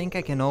 but I think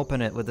I can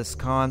open it with this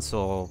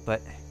console.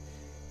 But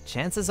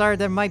chances are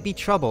there might be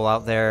trouble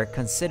out there,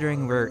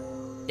 considering we're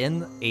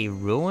in a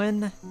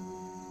ruin.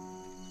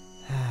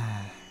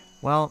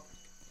 Well,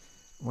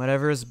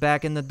 whatever is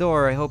back in the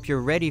door, I hope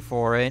you're ready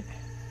for it.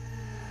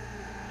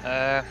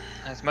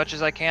 As much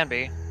as I can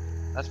be.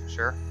 That's for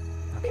sure.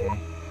 Okay.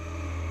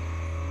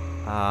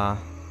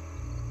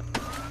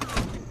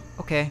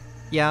 Okay.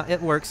 Yeah,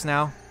 it works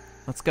now.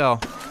 Let's go.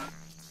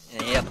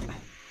 Yep.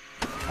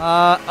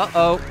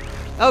 Uh-oh.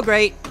 Oh,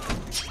 great.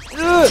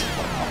 Ugh!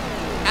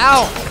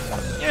 Ow!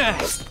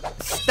 Ugh.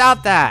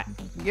 Stop that!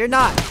 You're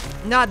not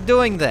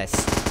doing this.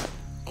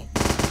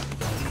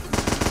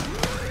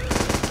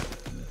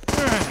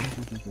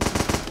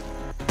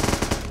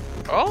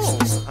 Oh!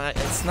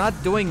 It's not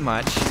doing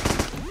much.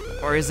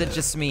 Or is it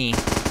just me?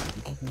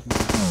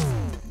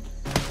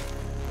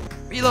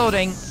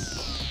 Reloading.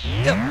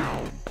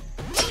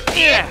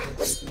 Yeah.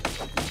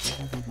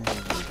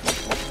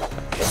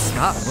 It's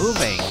not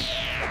moving.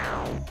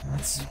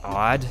 That's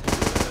odd.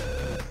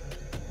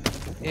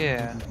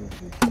 Yeah.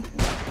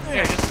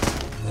 Here,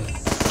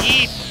 just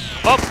keep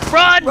up,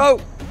 run! Whoa!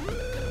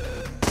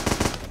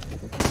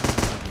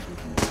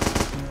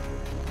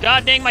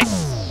 God dang my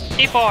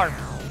D4!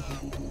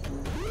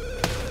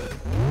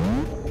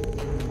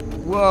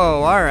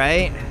 Whoa,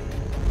 alright.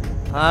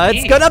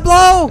 It's gonna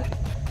blow!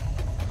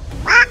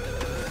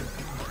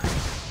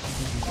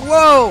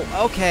 Whoa,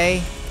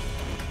 okay.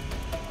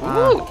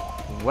 Ooh.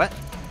 What?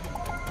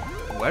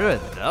 What are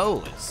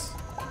those?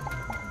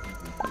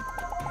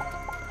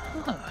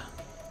 Huh.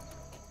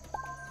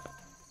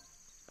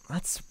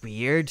 That's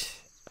weird.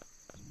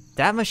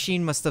 That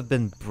machine must have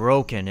been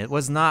broken. It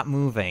was not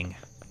moving.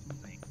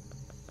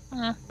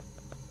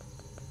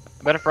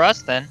 Better for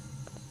us then.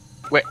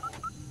 Wait.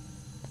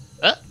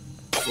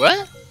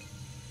 What?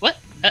 What?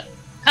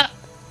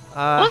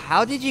 How?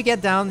 How did you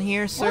get down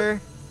here,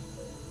 sir?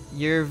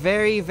 You're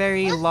very,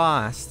 very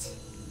lost.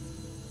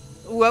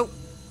 Whoa.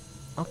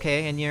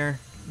 Okay, and you're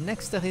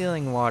next to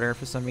healing water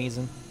for some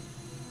reason.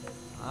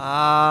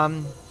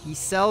 He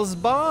sells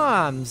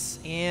bombs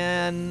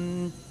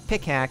and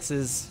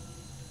pickaxes.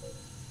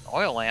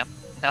 Oil lamp?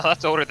 Now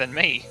that's older than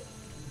me.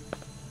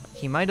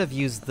 He might have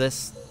used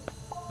this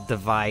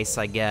device,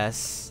 I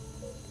guess.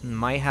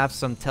 Might have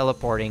some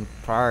teleporting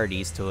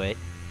priorities to it.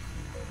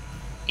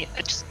 Yeah,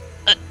 just...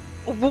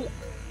 Don't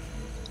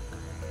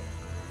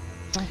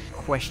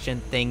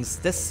question things.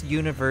 This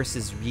universe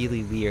is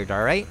really weird,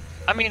 alright?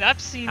 I mean,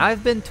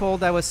 I've been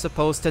told I was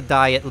supposed to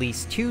die at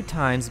least 2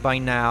 times by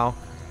now,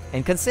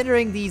 and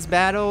considering these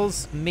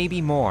battles,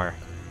 maybe more.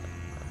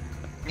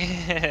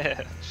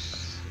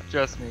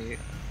 Trust me.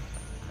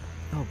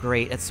 Oh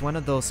great, it's one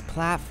of those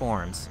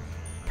platforms.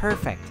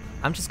 Perfect.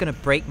 I'm just gonna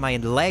break my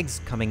legs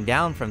coming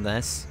down from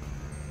this.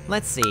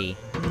 Let's see.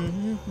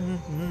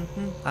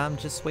 I'm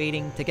just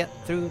waiting to get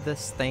through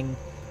this thing.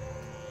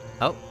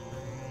 Oh.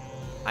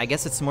 I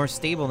guess it's more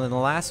stable than the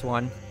last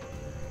one.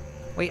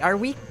 Wait, are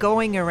we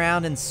going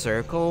around in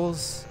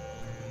circles?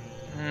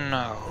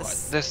 No,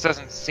 this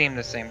doesn't seem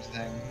the same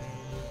thing.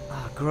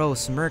 Ah,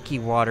 gross, murky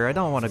water. I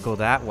don't want to go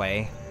that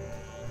way.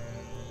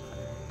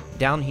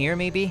 Down here,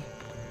 maybe?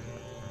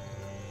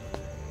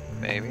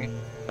 Maybe.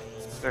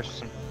 There's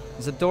some...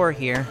 There's a door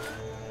here.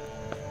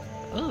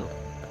 Ooh.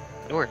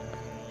 Door.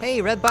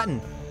 Hey, red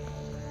button!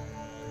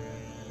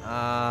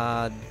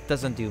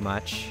 Doesn't do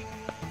much.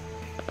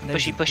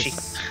 There's Pushy, pushy. a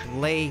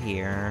display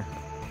here.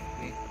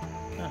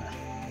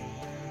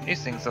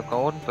 These things look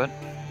old, but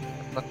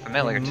look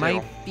familiar It too.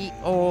 might be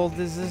old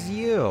as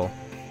you.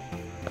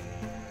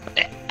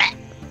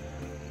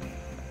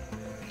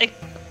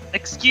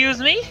 Excuse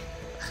me?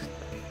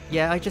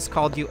 Yeah, I just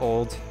called you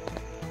old.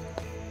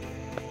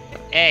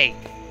 Hey,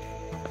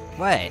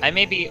 What? I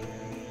may be...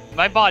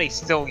 My body's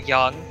still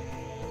young.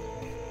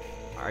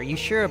 Are you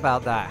sure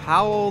about that?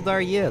 How old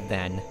are you,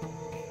 then?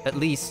 At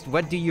least,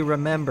 what do you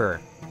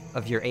remember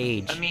of your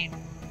age? I mean...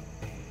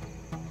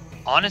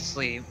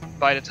 Honestly,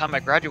 by the time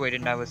I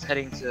graduated and I was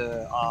heading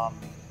to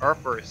Earth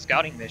for a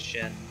scouting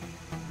mission,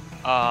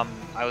 I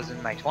was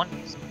in my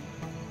 20s.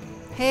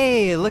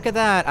 Hey, look at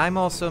that! I'm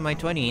also in my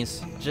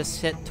 20s.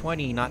 Just hit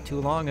 20 not too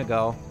long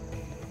ago.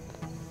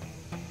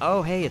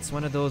 Oh, hey, it's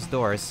one of those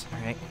doors.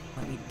 Alright,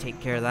 let me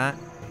take care of that.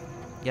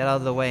 Get out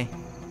of the way.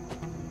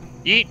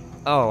 Yeet!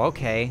 Oh,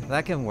 okay,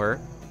 that can work.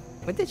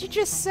 What did you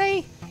just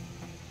say?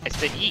 I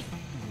said yeet.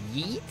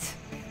 Yeet?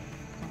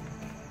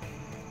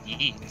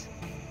 Yeet.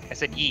 I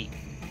said yeet.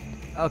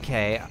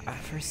 Okay,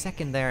 for a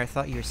second there I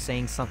thought you were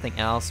saying something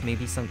else,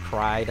 maybe some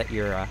cry that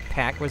your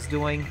pack was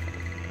doing.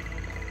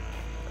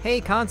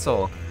 Hey,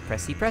 console!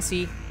 Pressy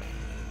pressy!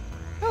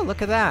 Oh,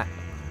 look at that!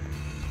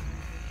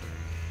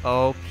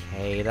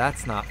 Okay,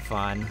 that's not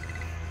fun.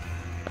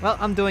 Well,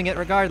 I'm doing it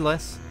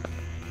regardless.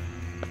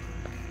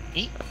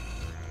 Yeet.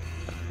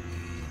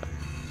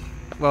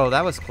 Whoa,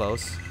 that was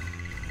close.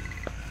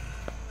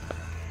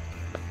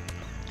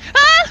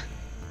 Ah!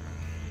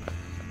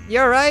 You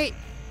alright?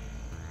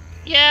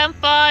 Yeah, I'm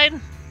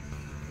fine.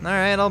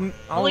 Alright, I'll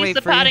At wait least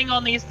the for you. padding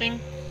on these things.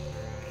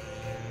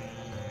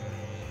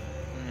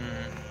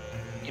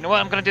 You know what?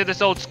 I'm gonna do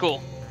this old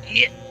school.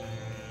 Yeah.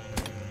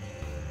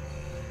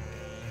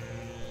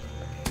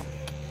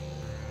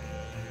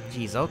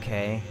 Jeez,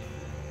 okay.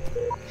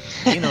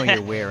 You know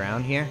your way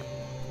around here.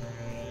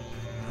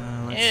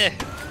 Eh.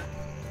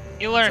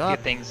 You learn a What's few up?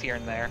 things here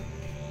and there.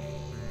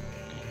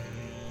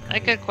 I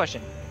got a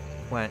question.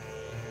 What?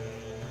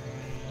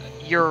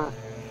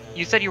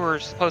 You said you were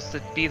supposed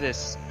to be this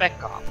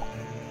spec op.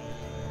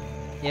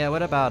 Yeah,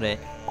 what about it?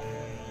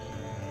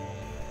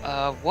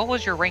 What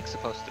was your rank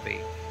supposed to be?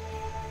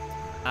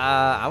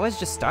 I was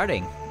just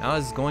starting. I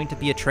was going to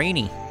be a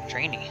trainee.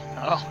 Trainee.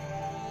 Oh,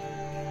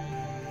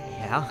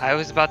 Yeah. I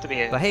was about to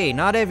be But a... hey,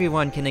 not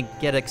everyone can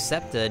get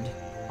accepted.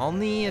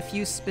 Only a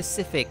few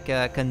specific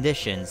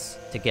conditions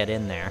to get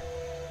in there.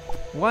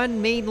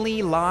 One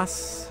mainly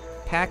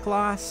pack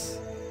loss.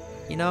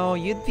 You know,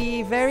 you'd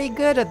be very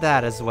good at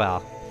that as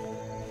well.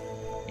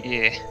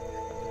 Yeah.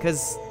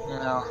 Cause,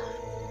 No.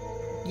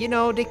 you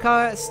know, they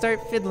start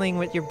fiddling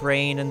with your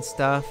brain and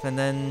stuff, and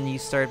then you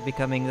start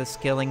becoming this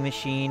killing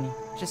machine,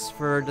 just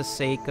for the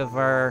sake of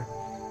our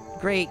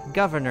great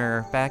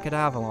governor back at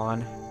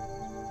Avalon.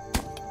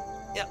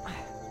 Yep.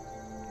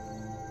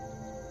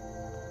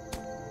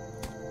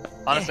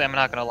 Honestly, I'm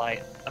not gonna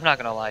lie. I'm not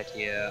gonna lie to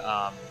you.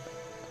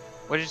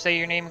 What did you say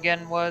your name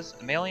again was?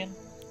 Eimilian?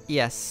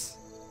 Yes.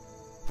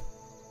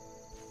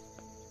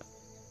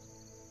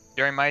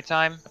 During my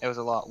time, it was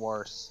a lot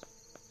worse.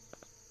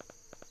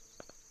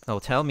 Oh,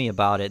 tell me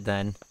about it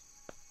then.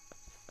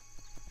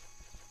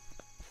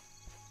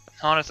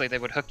 Honestly, they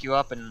would hook you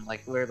up and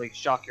like literally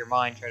shock your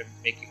mind, try to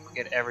make you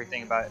forget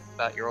everything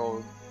about your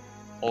old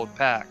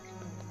pack.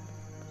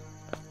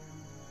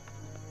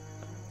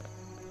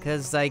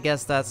 Cause I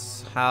guess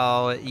that's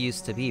how it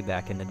used to be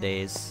back in the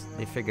days.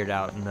 They figured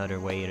out another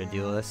way to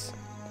do this.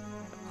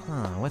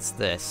 Huh, what's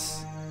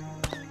this?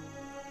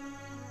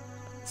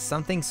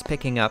 Something's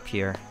picking up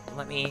here.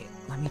 Let me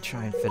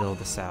try and fiddle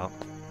this out.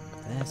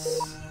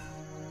 This.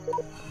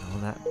 No,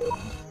 that.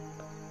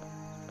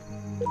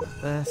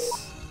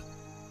 This.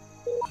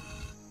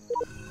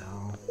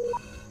 No.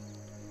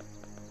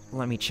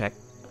 Let me check.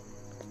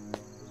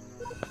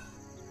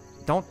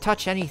 Don't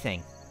touch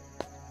anything.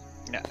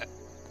 No.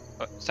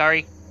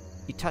 Sorry,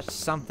 You touched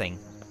something.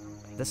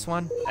 This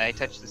one? I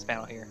touched this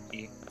panel here.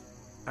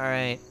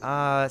 Alright,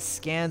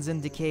 scans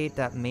indicate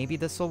that maybe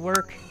this'll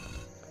work.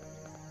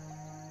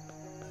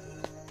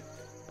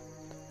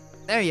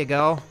 There you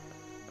go.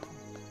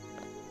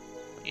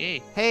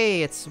 Yay.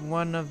 Hey, it's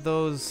one of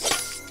those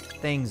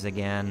things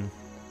again.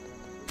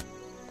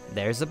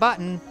 There's a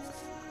button.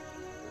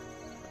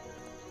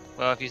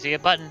 Well, if you see a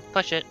button,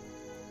 push it.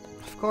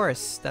 Of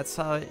course, that's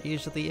how it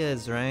usually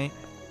is, right?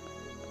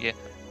 Yeah.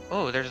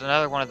 Oh, there's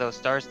another one of those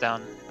stars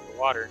down in the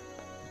water.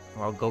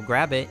 Well, go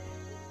grab it.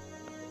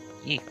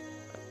 Yee.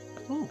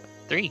 Ooh,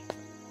 3.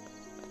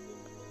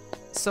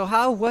 So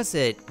how was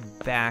it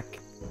back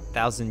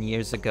 1,000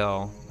 years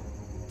ago?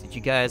 Did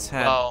you guys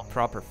have Well-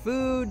 proper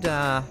food?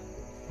 How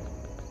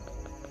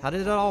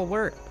did it all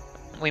work?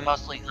 We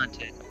mostly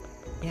hunted.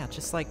 Yeah,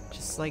 just like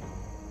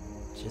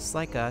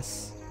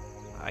us.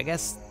 I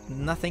guess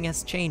nothing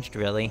has changed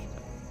really.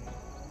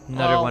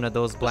 Another Well, one of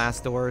those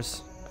blast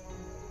doors.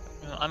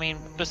 I mean,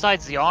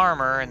 besides the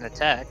armor and the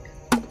tech.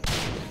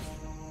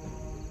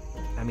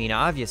 I mean,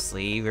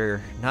 obviously,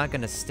 we're not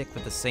gonna stick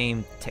with the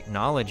same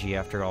technology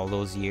after all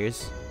those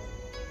years.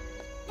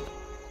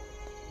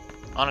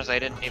 Honestly, I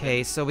didn't Okay,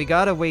 even... so we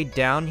got a way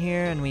down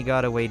here, and we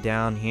got a way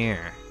down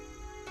here.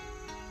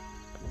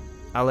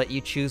 I'll let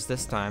you choose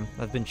this time.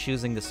 I've been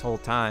choosing this whole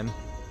time.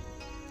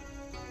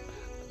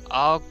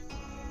 I'll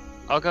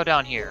go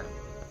down here.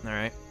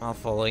 Alright, I'll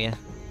follow you.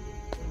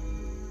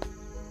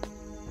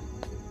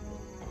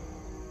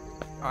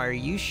 Are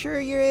you sure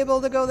you're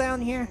able to go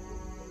down here?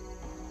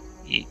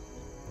 Ye-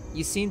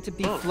 You seem to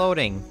be Oh.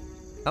 floating.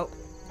 Oh,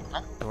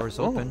 Huh? door's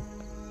Oh. open.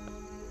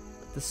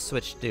 The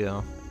switch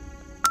do.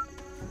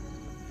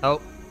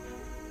 Oh.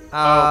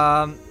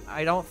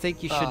 I don't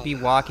think you should be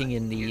walking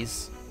in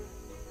these.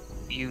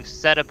 You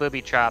set a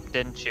booby trap,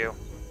 didn't you?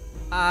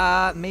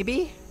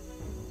 Maybe?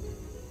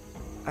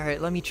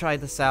 Alright, let me try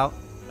this out.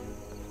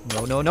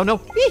 No, no, no,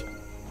 no!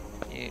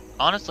 Eee!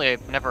 Honestly,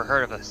 I've never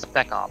heard of a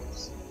spec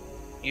ops.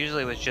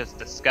 Usually it was just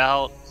the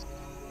scout.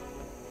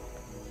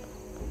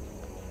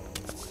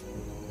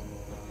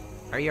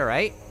 Are you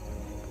alright?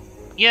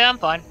 Yeah, I'm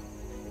fine.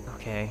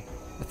 Okay.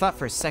 I thought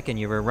for a second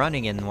you were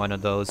running in one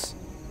of those.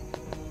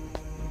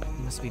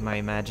 Must be my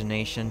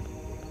imagination.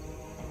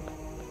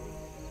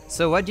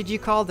 So what did you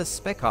call the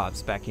spec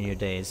ops back in your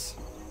days?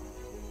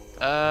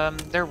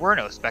 There were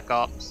no spec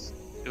ops.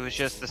 It was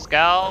just the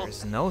scout.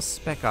 There's no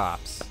spec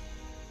ops.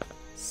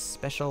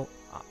 Special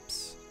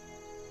ops.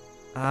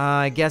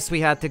 I guess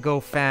we had to go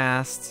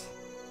fast.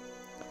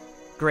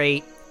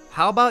 Great.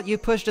 How about you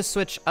push the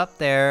switch up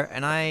there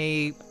and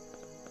I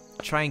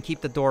try and keep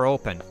the door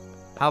open?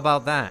 How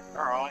about that?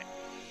 Alright.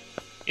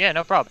 Yeah,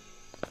 no problem.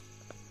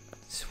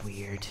 It's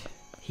weird.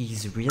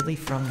 He's really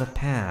from the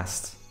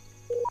past.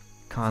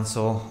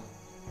 Console.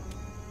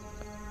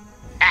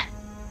 Ah.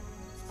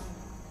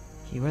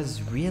 He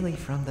was really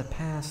from the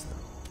past.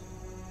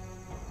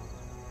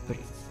 But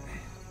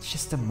it's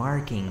just the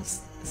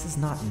markings. This is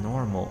not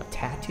normal.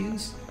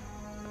 Tattoos?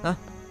 Huh?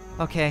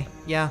 Okay,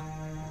 yeah.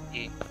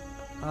 Ye-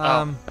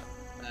 Um,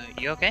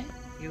 You okay?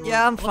 You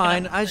yeah, I'm looking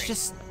fine. at I was me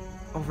just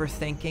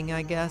overthinking,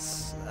 I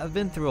guess. I've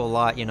been through a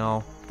lot, you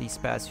know, these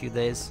past few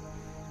days.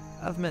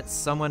 I've met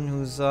someone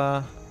who's,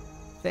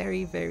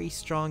 very, very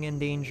strong and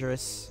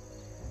dangerous.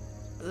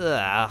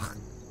 Ugh.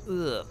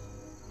 Ugh.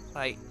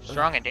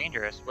 strong and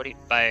dangerous. What do you,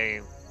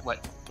 by what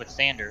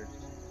standard?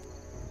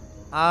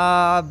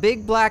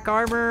 Big black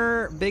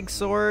armor, big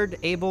sword,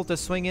 able to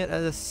swing it at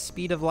the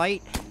speed of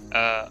light.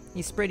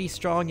 He's pretty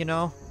strong, you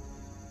know.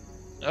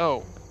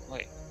 Oh,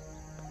 wait.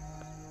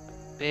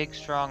 Big,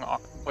 strong.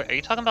 Wait, are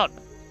you talking about?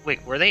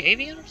 Wait, were they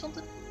avian or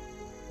something?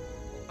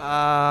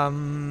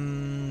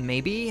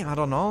 Maybe? I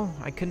don't know.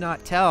 I could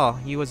not tell.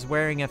 He was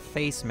wearing a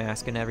face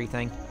mask and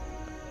everything.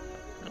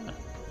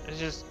 It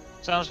just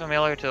sounds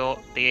familiar to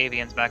the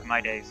avians back in my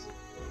days.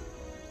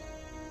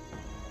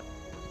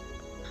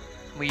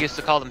 We used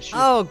to call them shoes.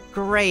 Oh,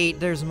 great.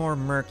 There's more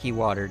murky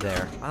water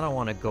there. I don't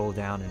want to go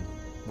down and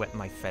wet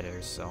my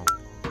feathers, so...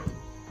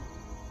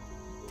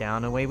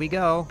 Down away we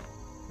go.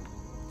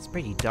 It's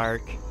pretty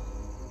dark.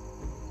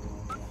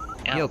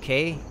 Yeah. You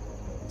okay?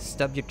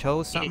 Stubbed your toe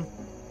or something?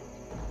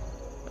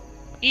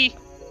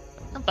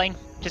 I'm fine.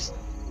 Just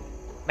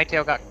my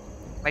tail got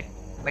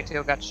my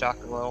tail got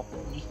shocked a little.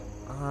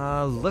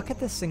 Look at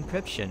this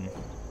encryption.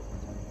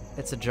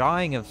 It's a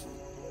drawing of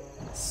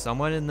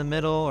someone in the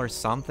middle or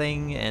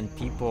something, and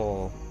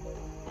people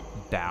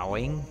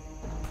bowing,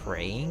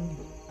 praying.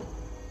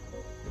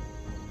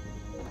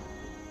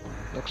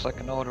 Looks like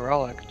an old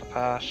relic to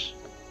pass.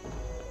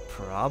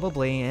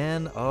 Probably,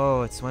 and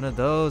oh, it's one of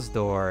those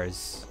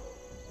doors.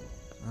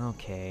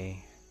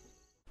 Okay.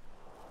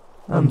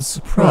 I'm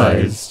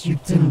surprised you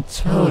didn't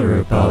tell her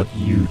about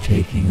you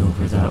taking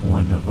over that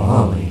one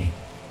avali,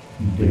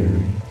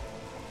 Barry.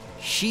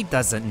 She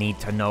doesn't need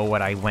to know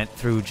what I went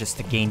through just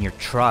to gain your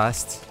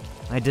trust.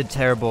 I did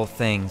terrible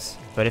things,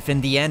 but if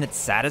in the end it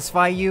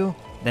satisfies you,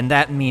 then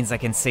that means I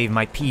can save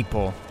my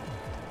people.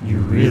 You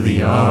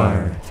really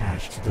are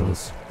attached to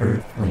those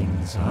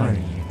Earthlings, are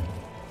you?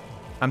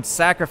 I'm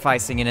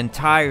sacrificing an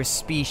entire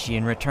species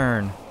in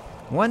return.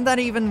 One that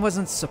even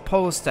wasn't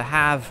supposed to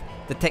have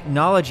the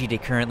technology they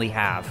currently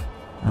have.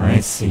 I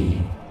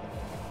see.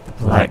 The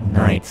Black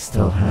Knight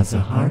still has a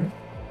heart?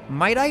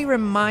 Might I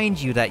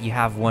remind you that you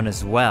have one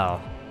as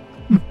well?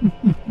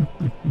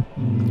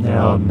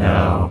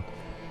 No.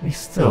 We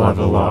still have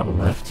a lot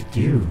left to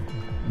do,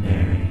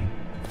 Mary.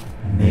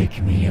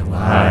 Make me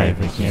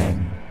alive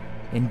again.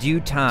 In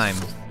due time,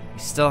 we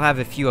still have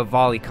a few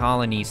avali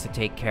colonies to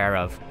take care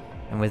of.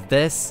 And with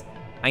this,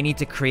 I need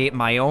to create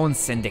my own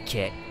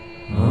syndicate.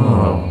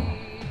 Oh,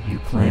 you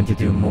plan to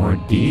do more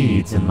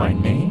deeds in my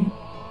name?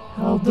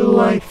 How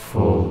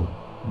delightful,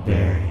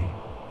 Barry.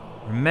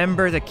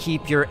 Remember to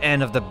keep your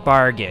end of the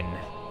bargain.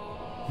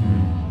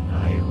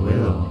 I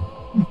will.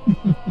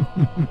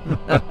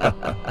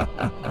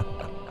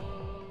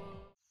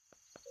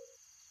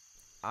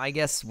 I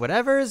guess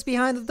whatever is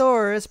behind the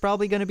door is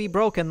probably gonna be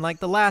broken like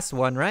the last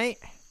one, right?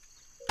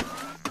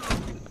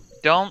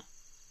 Don't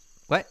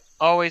What?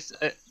 always.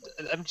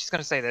 I'm just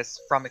gonna say this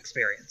from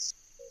experience.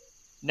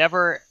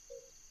 Never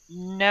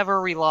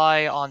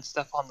rely on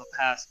stuff on the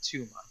past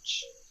too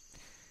much.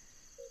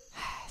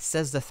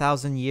 Says the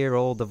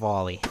 1,000-year-old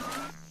avali.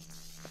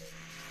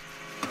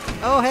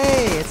 Oh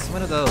hey, it's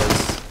one of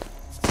those.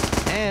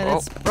 And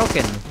it's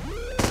broken.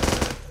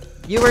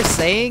 You were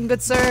saying,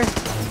 good sir?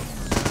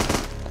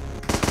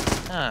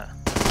 Huh.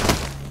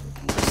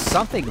 There's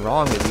something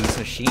wrong with these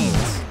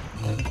machines.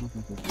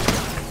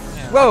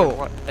 Yeah,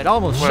 Whoa! It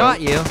almost shot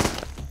you.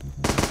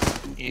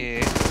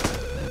 Yeah.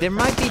 They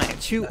might be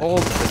too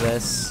old for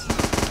this.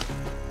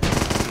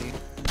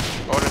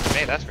 Older than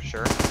me, that's for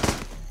sure.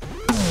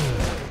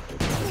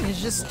 He's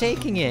just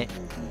taking it.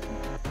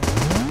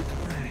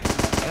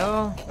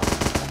 Oh.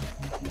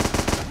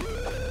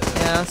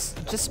 Yeah,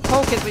 just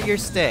poke it with your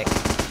stick.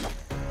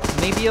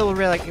 Maybe it'll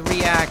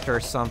react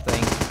or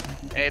something.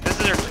 Hey, this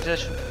is a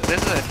tradition.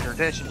 This is a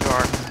tradition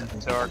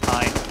to our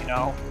kind, you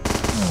know.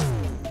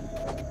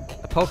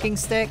 A poking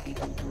stick?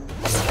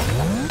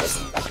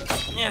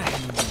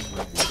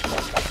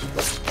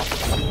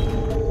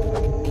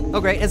 Oh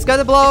great, it's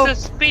gonna blow!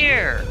 It's a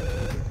spear!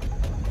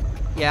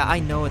 Yeah, I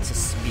know it's a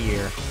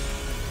spear.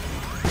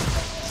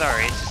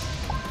 Sorry.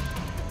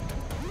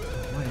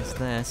 What is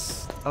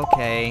this?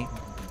 Okay.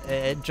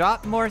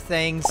 Drop more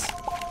things.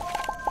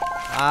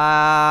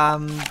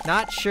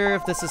 Not sure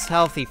if this is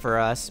healthy for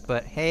us,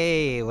 but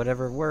hey,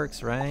 whatever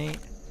works, right?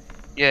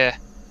 Yeah.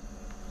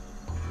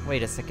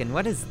 Wait a second,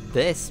 what is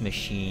this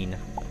machine?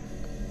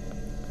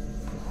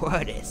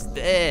 What is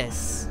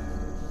this?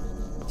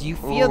 Do you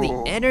feel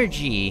the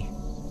energy?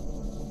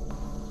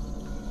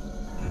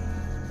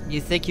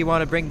 You think you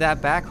want to bring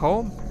that back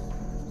home?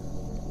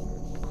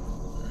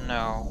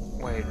 No.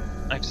 Wait.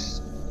 I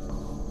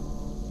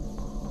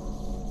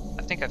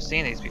think I've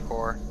seen these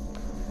before.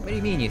 What do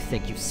you mean you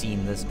think you've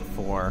seen this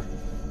before?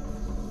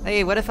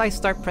 Hey, what if I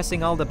start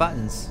pressing all the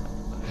buttons?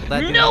 Will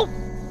that do No! it?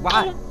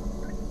 What?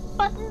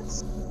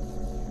 Buttons.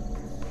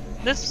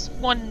 This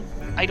one,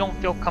 I don't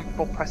feel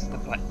comfortable pressing the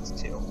buttons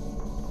to.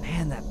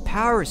 Man, that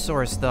power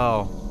source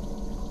though.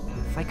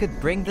 If I could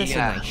bring this in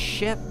my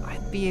ship,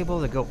 I'd be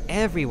able to go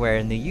everywhere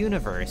in the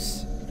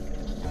universe.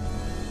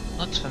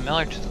 Looks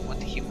familiar to what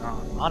the human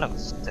armada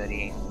was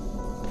studying.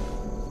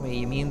 Wait,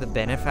 you mean the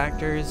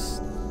benefactors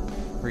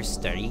were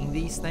studying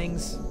these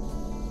things?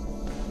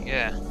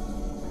 Yeah.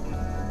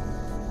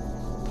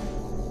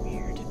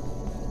 Weird.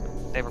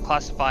 They were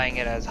classifying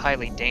it as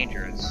highly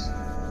dangerous.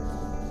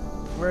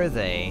 Were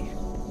they?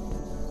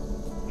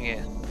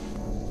 Yeah.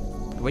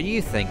 What do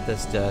you think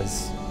this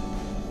does?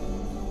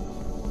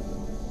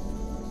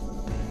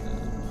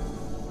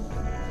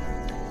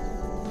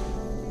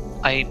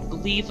 I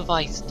believe if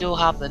I still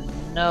have the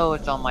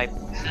notes on my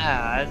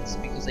pads,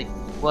 because I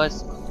was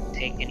supposed to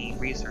take any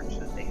research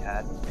that they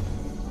had.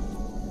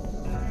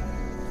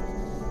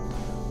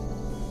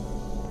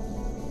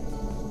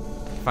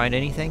 Find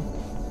anything?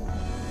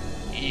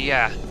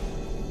 Yeah.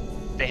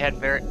 They had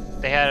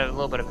a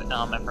little bit of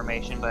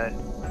information, but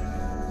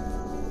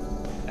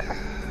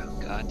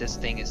God, this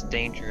thing is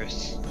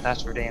dangerous.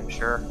 That's for damn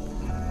sure.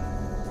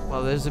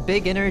 Well, there's a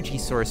big energy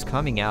source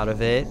coming out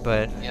of it,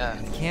 but Yeah.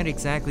 I can't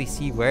exactly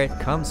see where it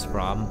comes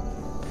from.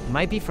 It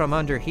might be from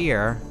under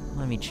here.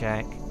 Let me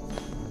check.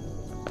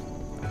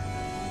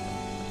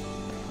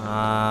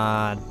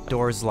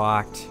 Door's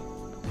locked.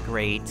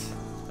 Great.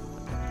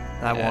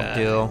 That won't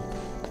do.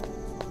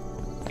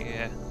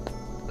 Yeah.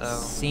 So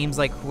Seems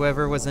like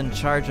whoever was in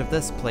charge of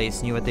this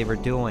place knew what they were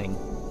doing.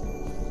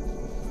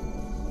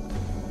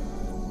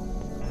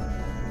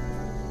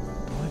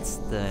 What's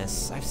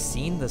this? I've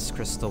seen this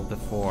crystal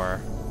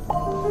before.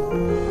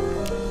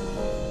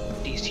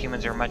 these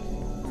humans are much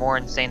more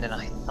insane than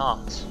I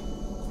thought.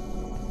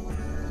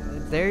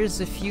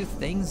 there's a few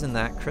things in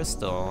that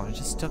crystal. I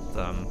just took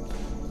them.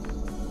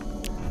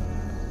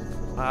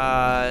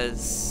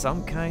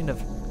 Some kind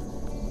of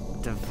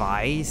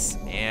device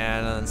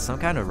and some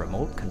kind of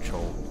remote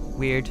control.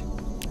 Weird.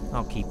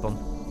 I'll keep them.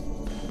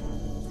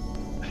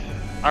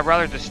 I'd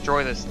rather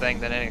destroy this thing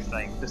than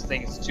anything. This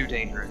thing is too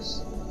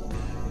dangerous.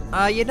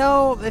 You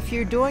know, if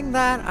you're doing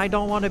that, I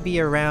don't want to be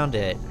around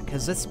it,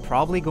 because it's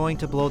probably going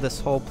to blow this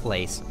whole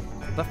place.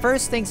 But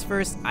first things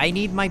first, I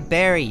need my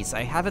berries.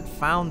 I haven't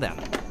found them.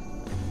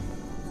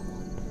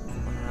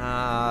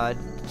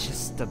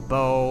 Just a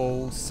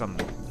bow, some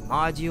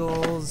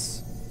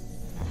modules,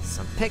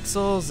 some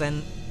pixels,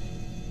 and...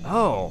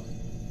 Oh!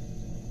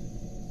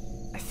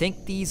 I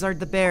think these are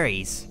the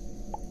berries.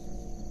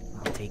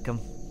 I'll take them.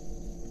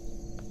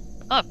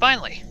 Oh,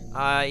 finally!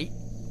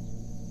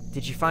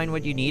 Did you find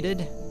what you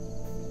needed?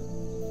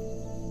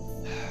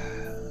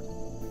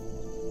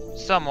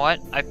 Somewhat.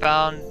 I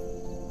found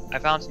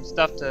some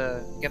stuff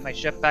to get my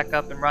ship back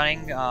up and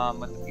running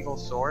with the fuel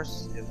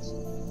source. It's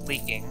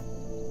leaking.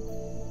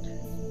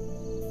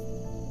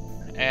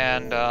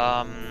 And,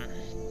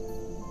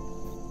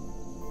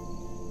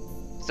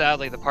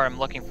 sadly, the part I'm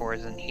looking for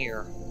isn't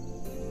here.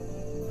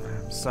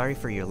 I'm sorry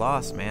for your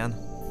loss, man.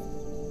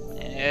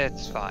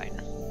 It's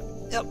fine.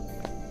 Yep.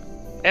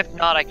 If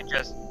not, I could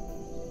just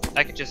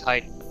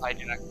hijack.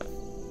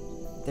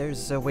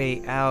 There's a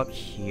way out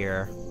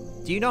here.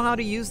 Do you know how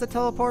to use the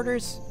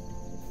teleporters?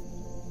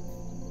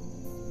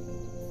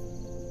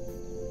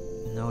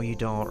 No, you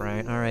don't,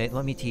 right? Alright,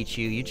 let me teach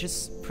you. You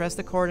just press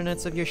the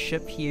coordinates of your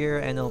ship here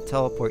and it'll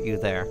teleport you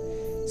there.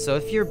 So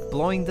if you're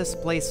blowing this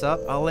place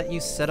up, I'll let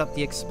you set up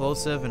the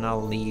explosive and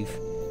I'll leave.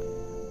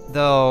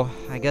 Though,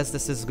 I guess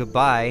this is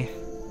goodbye.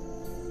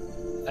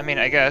 I mean,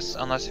 I guess,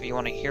 unless if you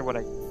want to hear what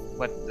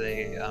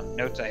the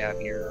notes I have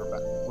here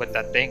about what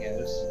that thing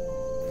is.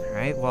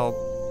 Alright, well,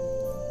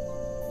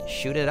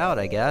 shoot it out,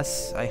 I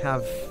guess.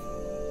 I'm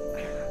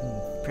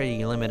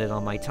pretty limited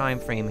on my time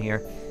frame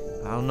here.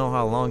 I don't know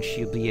how long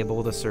she'll be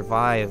able to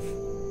survive.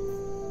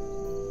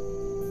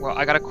 Well,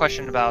 I got a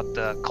question about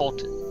the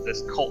cult,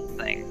 this cult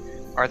thing.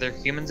 Are there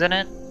humans in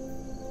it?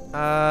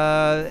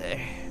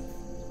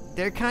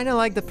 They're kind of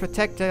like the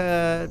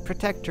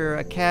Protector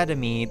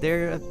Academy.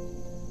 They're a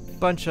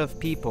bunch of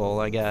people,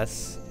 I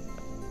guess.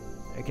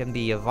 There can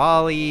be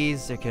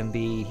avalis, there can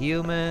be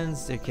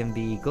humans, there can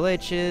be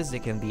glitches, there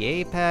can be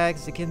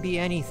apex, it can be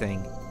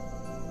anything.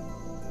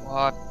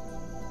 Well,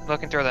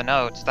 looking through the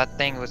notes, that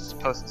thing was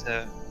supposed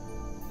to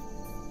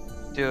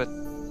do it.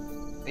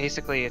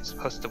 Basically, it's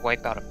supposed to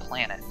wipe out a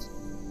planet.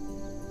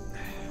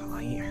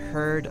 I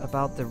heard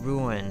about the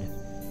ruin.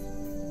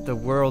 The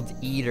World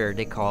Eater,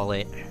 they call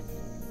it.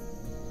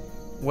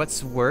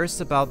 What's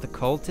worse about the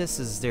cultists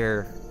is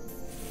they're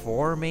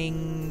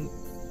forming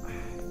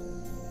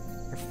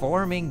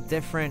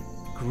different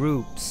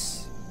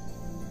groups.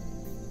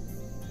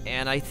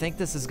 And I think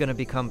this is gonna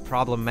become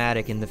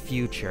problematic in the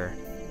future.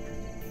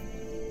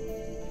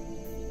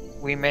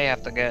 We may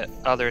have to get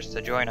others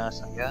to join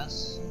us, I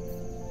guess.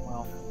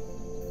 Well,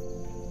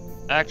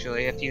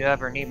 actually, if you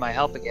ever need my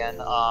help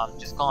again,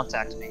 just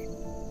contact me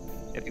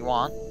if you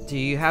want. Do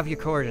you have your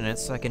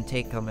coordinates so I can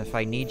take them? If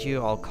I need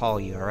you, I'll call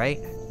you, alright?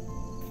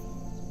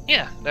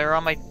 Yeah, they're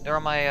on my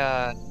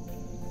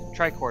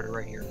tricorder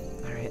right here.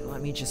 Alright,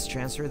 let me just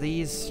transfer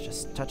these.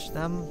 Just touch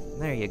them.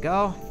 There you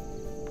go.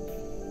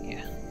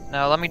 Yeah.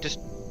 Now let me just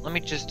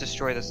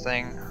destroy this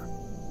thing.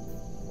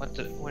 What is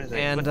it? And what do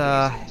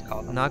these things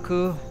called?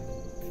 Naku,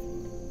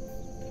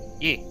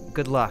 Yeah.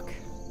 good luck.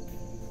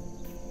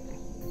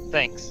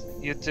 Thanks.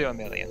 You too,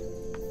 Eimilian.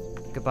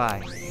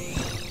 Goodbye.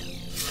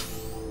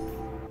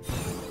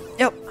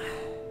 Yep.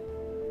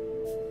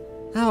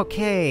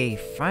 Okay,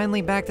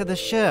 finally back to the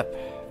ship,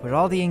 with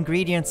all the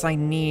ingredients I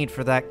need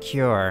for that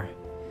cure.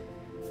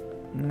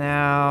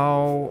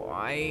 Now,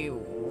 I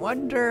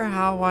wonder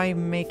how I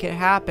make it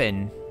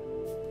happen.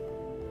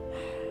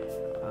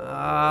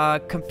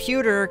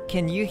 Computer,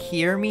 can you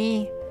hear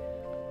me?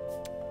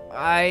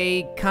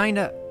 I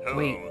kinda... Hello,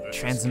 Wait, this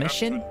is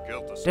transmission? Captain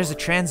Gildas. There's a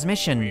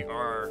transmission. We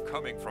are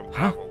coming from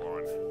Huh?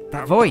 Avalon.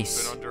 That Avalon's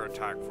voice. been under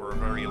attack for a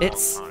very long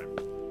It's... time.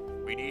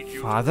 We need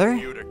you Father?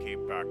 to keep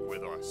back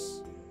with us.